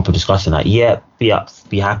 Like it's proper disgusting. Like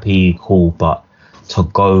be happy, cool, but to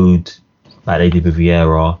goad like they did with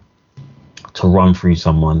Vieira, to run through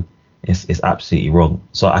someone, it's absolutely wrong.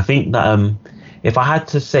 So I think that if I had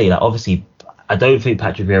to say that, obviously, I don't think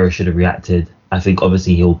Patrick Vieira should have reacted. I think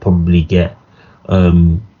obviously he'll probably get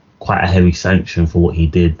quite a heavy sanction for what he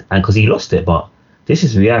did, and because he lost it. But this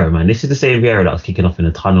is Vieira, man. This is the same Vieira that was kicking off in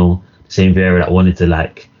the tunnel. The same Vieira that wanted to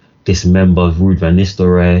like dismember Ruud van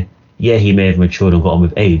Nistelrooy. Yeah, he may have matured and got on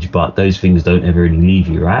with age, but those things don't ever really leave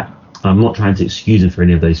you, right? I'm not trying to excuse him for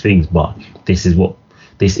any of those things, but this is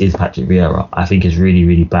Patrick Vieira. I think it's really,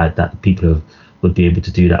 really bad that people would be able to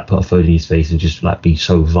do that, put a phone in his face and just like be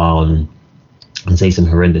so vile and say some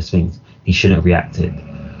horrendous things. He shouldn't have reacted.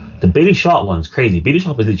 The Billy Sharp one's crazy. Billy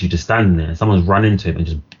Sharp is literally just standing there and someone's run into him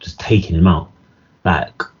and just taking him out.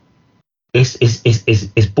 Like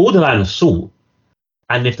it's borderline assault.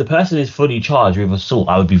 And if the person is fully charged with assault,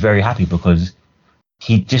 I would be very happy because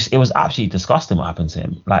it was absolutely disgusting what happened to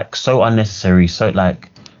him. Like so unnecessary, so like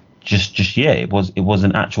it was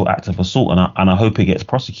an actual act of assault, and I hope it gets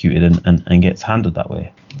prosecuted and gets handled that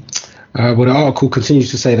way. Well, the article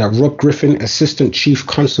continues to say that Rob Griffin, Assistant Chief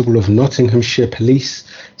Constable of Nottinghamshire Police,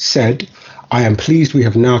 said, "I am pleased we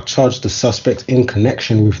have now charged the suspect in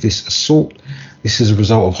connection with this assault. This is a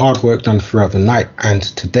result of hard work done throughout the night and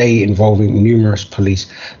today involving numerous police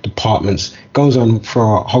departments." Goes on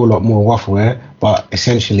for a whole lot more waffle there, but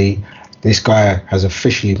essentially this guy has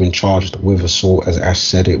officially been charged with assault, as Ash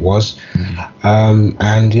said it was.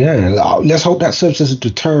 Let's hope that serves as a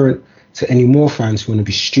deterrent to any more fans who want to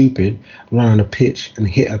be stupid, run on a pitch and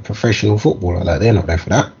hit a professional footballer. Like, they're not there for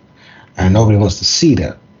that, and nobody wants to see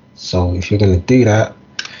that. So if you're going to do that,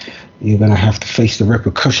 you're going to have to face the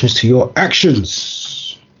repercussions to your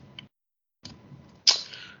actions.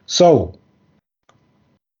 So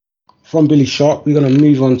from Billy Sharp, we're going to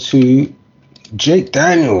move on to Jake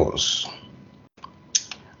Daniels.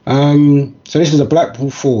 So this is a Blackpool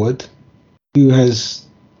forward who has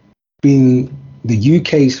been the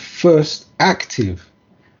UK's first active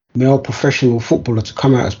male professional footballer to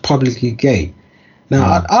come out as publicly gay.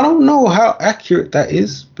 Now, I don't know how accurate that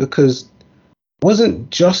is, because wasn't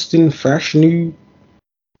Justin Fashanu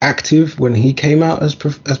active when he came out as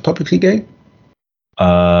publicly gay?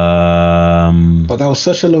 But that was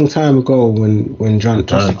such a long time ago when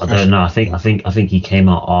Justin. I don't know. I think he came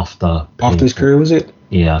out after his career, was it?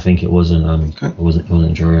 Yeah, I think it wasn't. It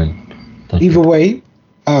wasn't during. Either way,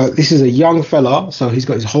 this is a young fella, so he's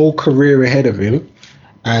got his whole career ahead of him,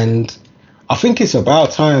 and I think it's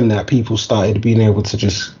about time that people started being able to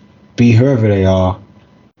just be whoever they are,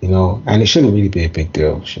 and it shouldn't really be a big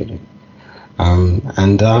deal, should it?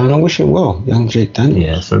 And I wish him well, young Jake Daniels.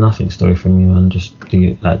 Yeah, so nothing story from you, and just do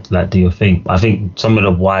your thing. I think some of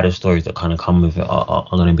the wider stories that kind of come with it are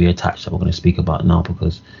going to be attached that we're going to speak about now,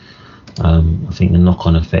 because I think the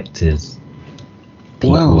knock-on effect is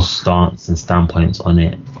people's stance and standpoints on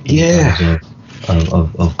it. Yeah.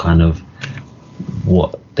 Of kind of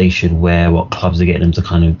what they should wear, what clubs are getting them to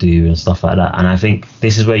kind of do, and stuff like that. And I think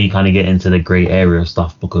this is where you kind of get into the grey area of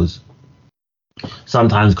stuff, because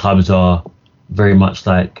sometimes clubs are very much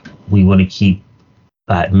like, we want to keep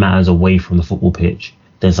like matters away from the football pitch.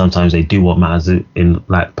 Then sometimes they do what matters in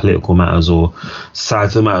like political matters or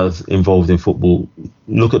societal matters involved in football.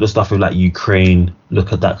 Look at the stuff with like Ukraine,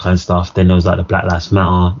 look at that kind of stuff. Then there was like the Black Lives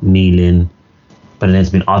Matter, kneeling. But then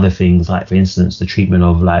there's been other things, like for instance, the treatment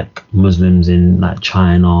of like Muslims in like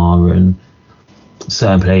China, and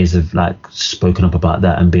certain players have like spoken up about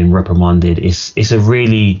that and been reprimanded. It's a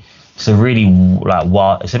really like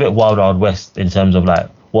wild. It's a bit wild west in terms of like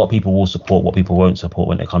what people will support, what people won't support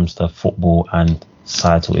when it comes to football and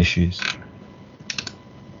societal issues.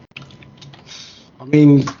 I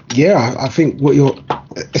mean, yeah, I think what you're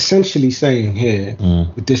essentially saying here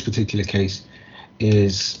with this particular case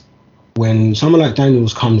is, when someone like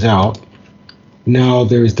Daniels comes out, now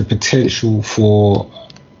there is the potential for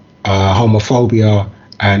homophobia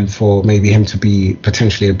and for maybe him to be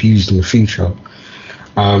potentially abused in the future.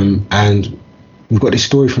 And we've got this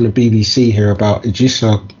story from the BBC here about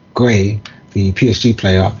Idrissa Gueye, the PSG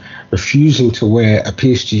player, refusing to wear a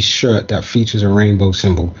PSG shirt that features a rainbow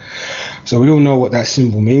symbol. So we all know what that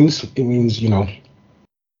symbol means. It means,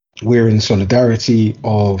 we're in solidarity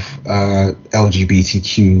of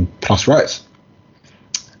LGBTQ plus rights.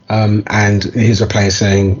 And here's a player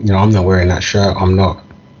saying, I'm not wearing that shirt. I'm not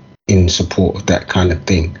in support of that kind of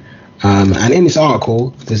thing. And in this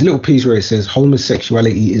article, there's a little piece where it says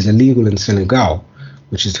homosexuality is illegal in Senegal,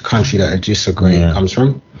 which is the country that Idrissa Gueye comes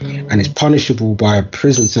from, and it's punishable by a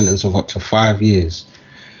prison sentence of up to 5 years.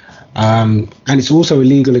 And it's also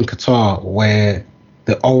illegal in Qatar, where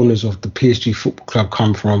the owners of the PSG football club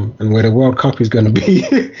come from, and where the World Cup is going to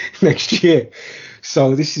be next year.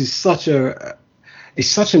 So this is such an,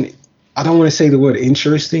 I don't want to say the word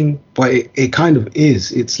interesting, but it kind of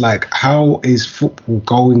is. It's like, how is football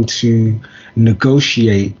going to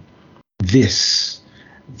negotiate this?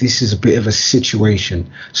 This is a bit of a situation.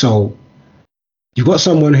 So you've got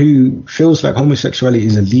someone who feels like homosexuality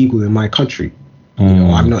is illegal in my country.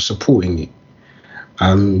 I'm not supporting it.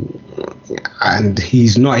 And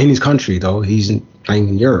he's not in his country, though. He's playing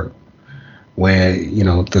in Europe, where,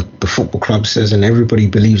 the football club says, and everybody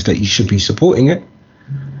believes that you should be supporting it.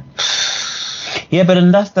 Yeah, but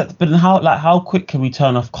then But then how quick can we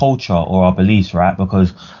turn off culture or our beliefs, right?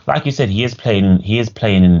 Because, like you said, he is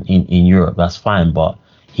playing in Europe. That's fine, but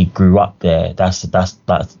he grew up there. That's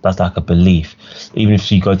like a belief. Even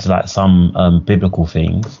if you go to like some biblical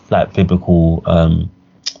things, like biblical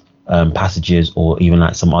passages, or even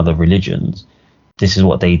like some other religions, this is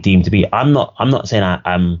what they deem to be. I'm not saying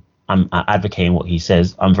I'm advocating what he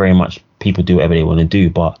says. I'm very much, people do whatever they want to do,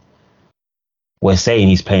 but we're saying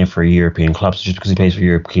he's playing for a European club. So just because he plays for a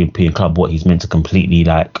European club, what he's meant to completely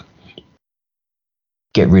like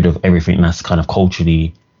get rid of everything that's kind of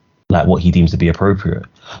culturally like what he deems to be appropriate.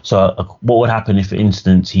 So what would happen if, for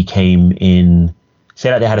instance, he came in, say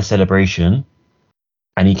that they had a celebration,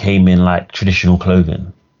 and he came in like traditional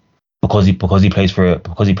clothing because he plays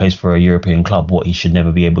for a European club? What, he should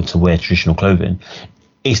never be able to wear traditional clothing?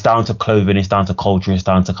 It's down to clothing, it's down to culture, it's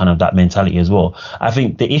down to kind of that mentality as well. I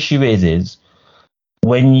think the issue is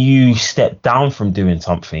when you step down from doing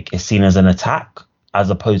something, it's seen as an attack, as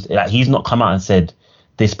opposed to, like, he's not come out and said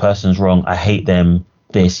this person's wrong, I hate them,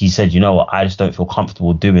 this. He said, I just don't feel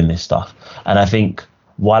comfortable doing this stuff. And I think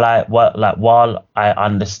while I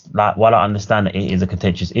understand that it is a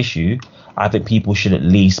contentious issue, I think people should at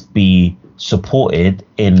least be supported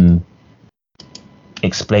in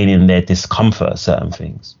explaining their discomfort at certain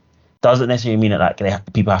things. Doesn't necessarily mean that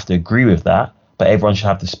like people have to agree with that, but everyone should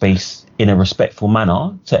have the space in a respectful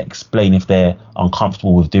manner to explain if they're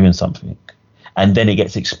uncomfortable with doing something, and then it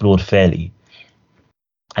gets explored fairly,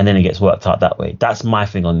 and then it gets worked out that way. That's my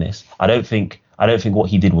thing on this. I don't think what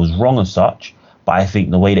he did was wrong as such, but I think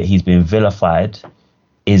the way that he's been vilified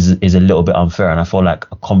is a little bit unfair, and I feel like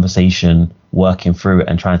a conversation, working through it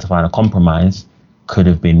and trying to find a compromise, could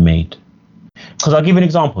have been made. Because I'll give you an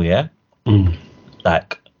example, yeah?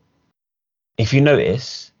 Like, if you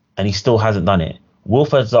notice, and he still hasn't done it,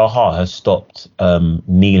 Wilfred Zaha has stopped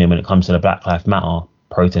kneeling when it comes to the Black Lives Matter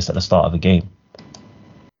protest at the start of a game.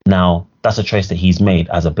 Now, that's a choice that he's made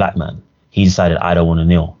as a black man. He decided, I don't want to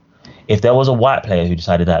kneel. If there was a white player who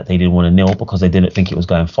decided that they didn't want to kneel because they didn't think it was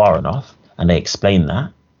going far enough, and they explain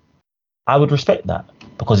that, I would respect that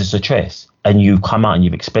because it's a choice and you've come out and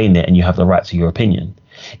you've explained it and you have the right to your opinion.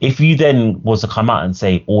 If you then was to come out and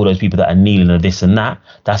say all those people that are kneeling are this and that,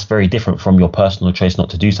 that's very different from your personal choice not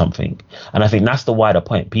to do something. And I think that's the wider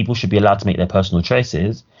point. People should be allowed to make their personal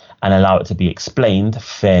choices and allow it to be explained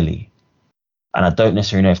fairly. And I don't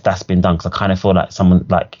necessarily know if that's been done because I kind of feel like someone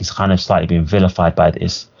like he's kind of slightly been vilified by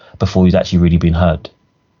this before he's actually really been heard.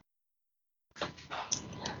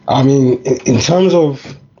 I mean, in terms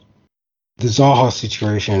of the Zaha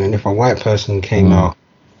situation, and if a white person came out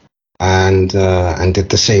and did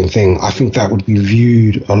the same thing, I think that would be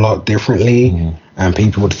viewed a lot differently, and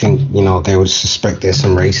people would think, you know, they would suspect there's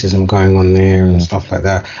some racism going on there and stuff like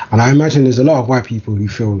that. And I imagine there's a lot of white people who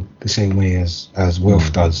feel the same way as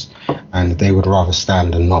Wilf does, and they would rather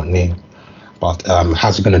stand and not kneel. But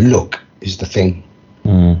how's it going to look is the thing.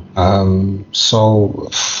 So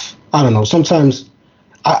I don't know. Sometimes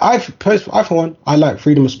I for one, I like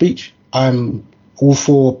freedom of speech. I'm all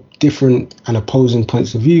for different and opposing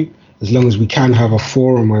points of view, as long as we can have a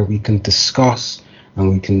forum where we can discuss and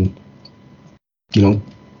we can, you know,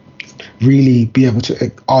 really be able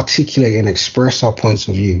to articulate and express our points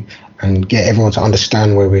of view and get everyone to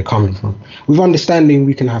understand where we're coming from. With understanding,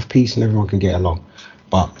 we can have peace and everyone can get along.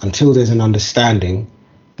 But until there's an understanding,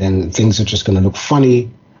 then things are just going to look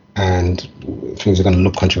funny and things are going to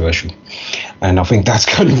look controversial. And I think that's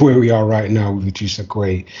kind of where we are right now with Idrissa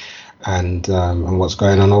Gueye and what's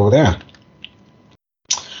going on over there.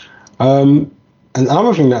 And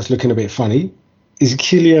another thing that's looking a bit funny is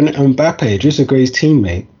Kylian Mbappe, Idrissa Gueye's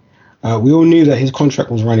teammate. We all knew that his contract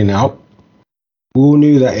was running out. We all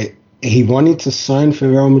knew that he wanted to sign for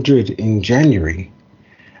Real Madrid in January.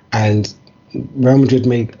 And Real Madrid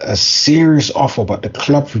made a serious offer, but the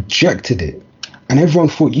club rejected it. And everyone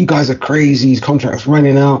thought, you guys are crazy, his contract's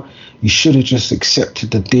running out. You should have just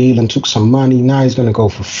accepted the deal and took some money. Now he's going to go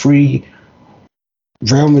for free.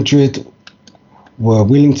 Real Madrid were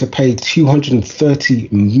willing to pay 230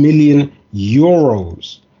 million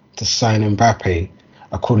euros to sign Mbappe,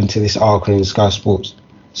 according to this article in Sky Sports.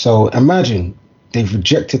 So imagine they've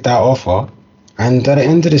rejected that offer, and at the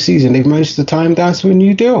end of the season, they've managed to tie him down to a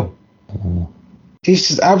new deal. It's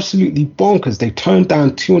just absolutely bonkers. They turned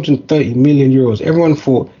down 230 million euros. Everyone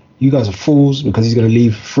thought, you guys are fools because he's going to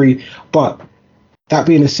leave for free. But that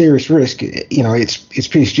being a serious risk, you know, it's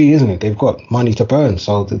PSG, isn't it? They've got money to burn.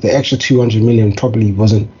 So the extra 200 million probably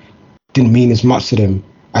didn't mean as much to them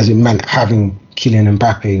as it meant having Kylian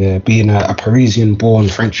Mbappe there, being a Parisian-born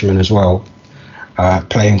Frenchman as well,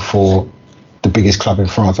 playing for the biggest club in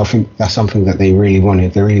France. I think that's something that they really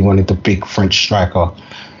wanted. They really wanted the big French striker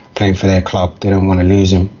playing for their club. They don't want to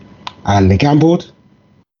lose him. And they gambled,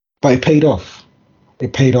 but it paid off.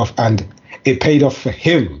 It paid off, and it paid off for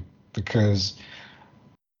him because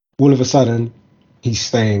all of a sudden he's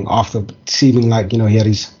staying after seeming like, you know, he had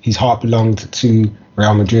his heart belonged to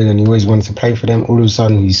Real Madrid and he always wanted to play for them. All of a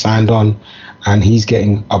sudden he signed on and he's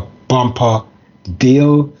getting a bumper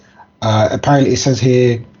deal. Apparently it says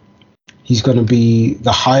here he's going to be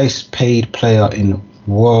the highest paid player in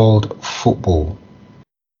world football.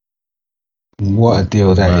 What a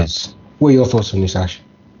deal that is. What are your thoughts on this, Ash?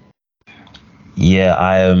 Yeah,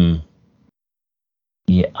 I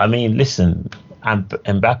mean, listen,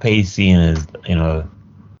 Mbappe is seen as, you know,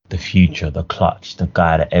 the future, the clutch, the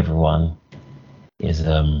guy that everyone is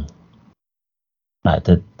like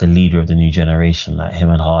the leader of the new generation, like him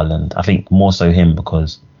and Haaland. I think more so him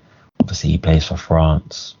because obviously he plays for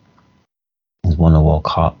France. He's won a World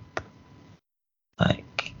Cup.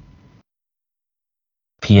 Like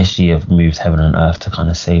PSG have moved heaven and earth to kind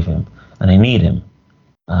of save him, and they need him.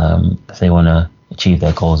 If they want to achieve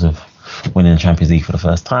their goals of winning the Champions League for the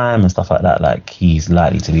first time and stuff like that, like he's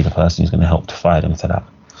likely to be the person who's going to help to fire them to that.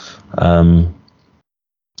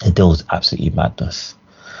 The deal is absolutely madness.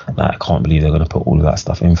 Like, I can't believe they're going to put all of that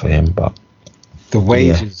stuff in for him. But the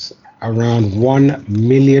wages around £1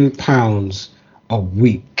 million a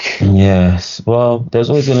week. Yes, well, there's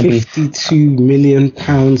always going to be £52 million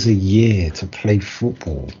a year to play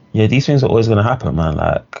football. Yeah, these things are always going to happen, man.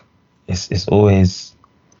 Like it's always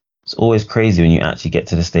crazy when you actually get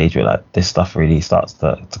to the stage where like this stuff really starts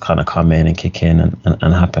to kind of come in and kick in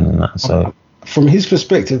and happen and that. So from his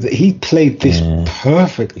perspective, that he played this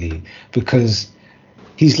perfectly because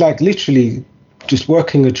he's like literally just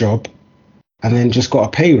working a job and then just got a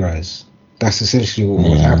pay rise. That's essentially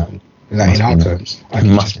what happened. Like in our terms, like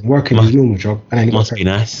he's just working his normal job and then he must be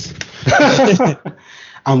nice.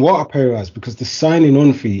 And what a pay rise, because the signing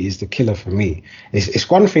on fee is the killer for me. It's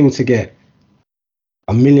one thing to get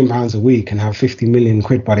 £1 million a week and have 50 million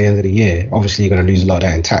quid by the end of the year. Obviously, you're going to lose a lot of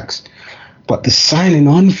that in tax. But the signing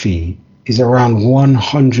on fee is around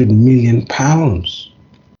 £100 million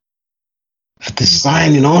for the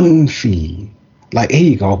signing on fee. Like,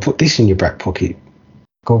 here you go, I'll put this in your back pocket.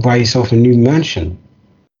 Go buy yourself a new mansion.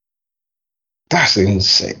 That's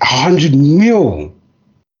insane. 100 mil.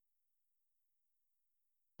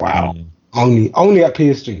 Wow. Only at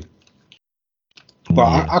PSG.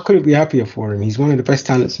 But I couldn't be happier for him. He's one of the best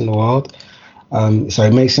talents in the world. So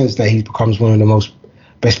it makes sense that he becomes one of the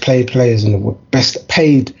best paid players in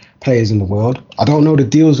the world. I don't know the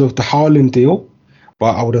deals of the Haaland deal,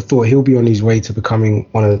 but I would have thought he'll be on his way to becoming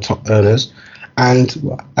one of the top earners.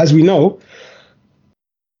 And as we know,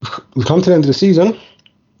 we come to the end of the season.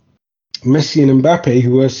 Messi and Mbappe,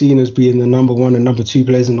 who are seen as being the number 1 and number 2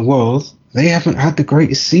 players in the world, they haven't had the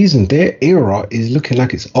greatest season. Their era is looking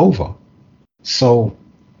like it's over. So,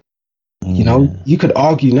 you know, you could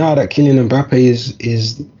argue now that Kylian Mbappe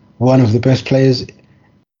is one of the best players,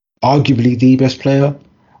 arguably the best player.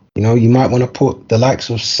 You know, you might want to put the likes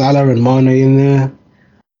of Salah and Mane in there,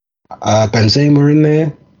 Benzema in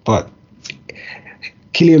there, but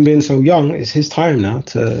Kylian being so young, it's his time now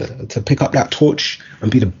to pick up that torch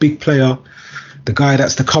and be the big player, the guy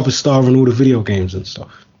that's the cover star in all the video games and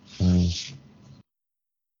stuff.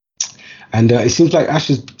 And it seems like Ash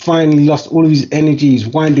has finally lost all of his energy. He's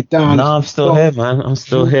winded down. No, I'm still here, man. I'm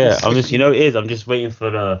still here. I'm just, you know, it is. I'm just waiting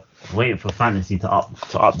for fantasy to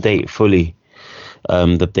update fully.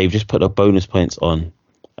 They've just put the bonus points on,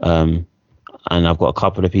 and I've got a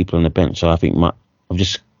couple of people on the bench. So I think I've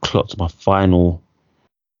just clocked my final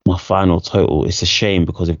total. It's a shame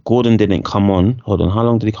because if Gordon didn't come on, hold on, how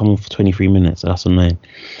long did he come on for? 23 minutes. So that's annoying.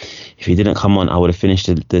 If he didn't come on, I would have finished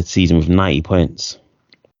the season with 90 points.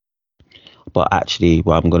 But actually,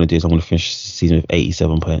 what I'm going to do is I'm going to finish the season with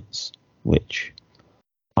 87 points, which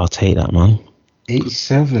I'll take that, man.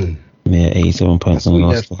 87? Yeah, 87 points. I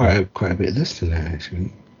that's quite a bit less than that,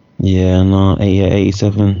 actually. Yeah, no,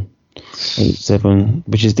 87,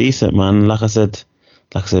 which is decent, man. Like I said,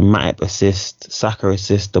 Matip assist, Saka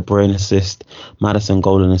assist, De Bruyne assist, Maddison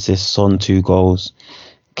goal and assist, Son 2 goals,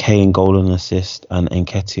 Kane goal and assist, and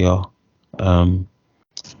Nketiah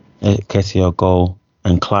goal,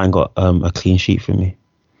 and Klein got a clean sheet for me.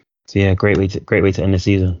 So yeah, great way to end the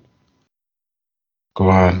season. Go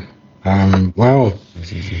on. Well,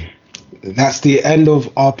 that's the end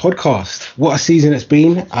of our podcast. What a season it's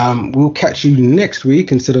been. We'll catch you next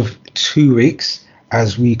week instead of 2 weeks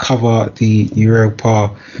as we cover the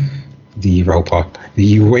UEFA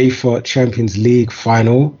Champions League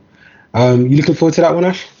final. You looking forward to that one,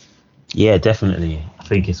 Ash? Yeah, definitely. I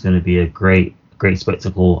think it's going to be a great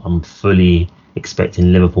spectacle. I'm fully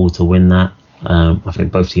expecting Liverpool to win that. I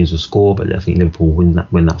think both teams will score, but I think Liverpool win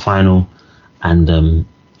that final. And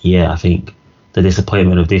I think the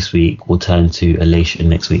disappointment of this week will turn to elation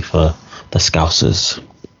next week for the Scousers.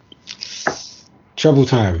 Trouble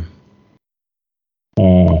time.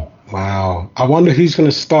 Wow. I wonder who's going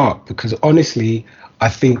to start, because honestly, I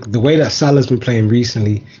think the way that Salah's been playing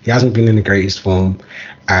recently, he hasn't been in the greatest form,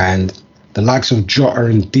 and the likes of Jota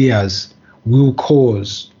and Diaz will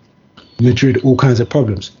cause Madrid all kinds of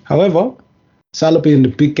problems. However, Salah being the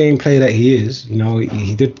big game player that he is, you know,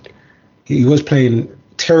 he was playing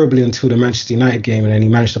terribly until the Manchester United game, and then he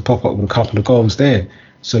managed to pop up with a couple of goals there.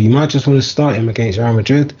 So you might just want to start him against Real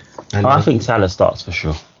Madrid. And I think Salah starts for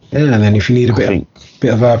sure. Yeah, and then if you need a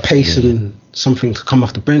bit of pace and something to come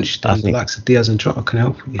off the bench, then the likes of Diaz and Jota can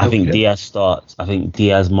help. I think Diaz starts. I think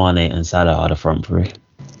Diaz, Mane, and Salah are the front three.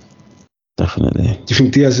 Definitely. Do you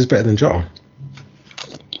think Diaz is better than Jota?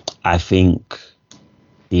 I think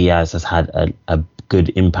Diaz has had a good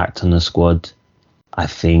impact on the squad. I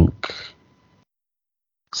think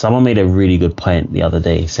someone made a really good point the other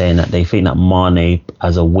day, saying that they think that Mane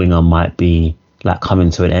as a winger might be like coming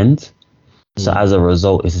to an end. So as a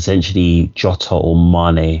result, it's essentially Jota or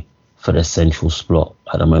Mane for the central slot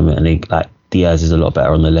at the moment. And Diaz is a lot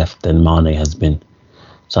better on the left than Mane has been.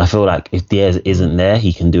 So I feel like if Diaz isn't there,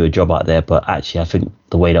 he can do a job out there. But actually, I think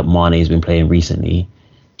the way that Mane has been playing recently,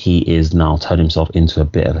 he is now turned himself into a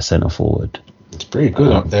bit of a centre forward. It's pretty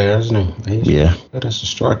good up there, isn't it? Yeah. Good as a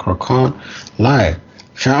striker, I can't lie.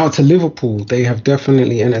 Shout out to Liverpool. They have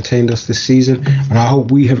definitely entertained us this season, and I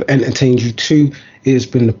hope we have entertained you too. It has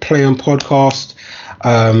been the Play On Podcast.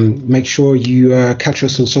 Make sure you catch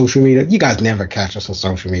us on social media. You guys never catch us on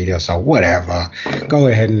social media, so whatever. Go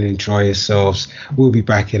ahead and enjoy yourselves. We'll be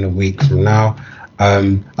back in a week from now. I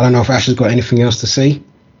don't know if Ash has got anything else to say.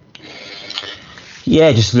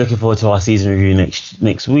 Yeah, just looking forward to our season review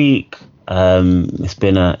next week. It's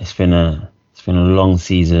been a long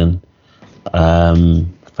season.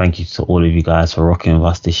 Thank you to all of you guys for rocking with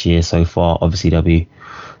us this year so far. Obviously, there'll be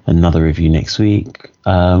another review next week.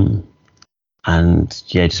 And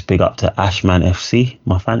yeah, just big up to Ashman FC,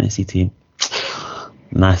 my fantasy team.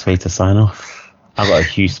 Nice way to sign off. I got a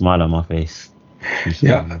huge smile on my face.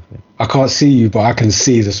 Yeah, I can't see you, but I can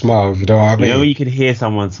see the smile. You know what I mean? You know when you can hear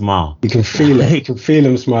someone smile? You can feel it. You can feel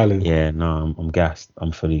them smiling. Yeah, no, I'm gassed.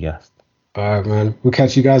 I'm fully gassed. All right, man. We'll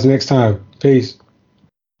catch you guys next time. Peace.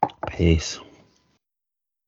 Peace.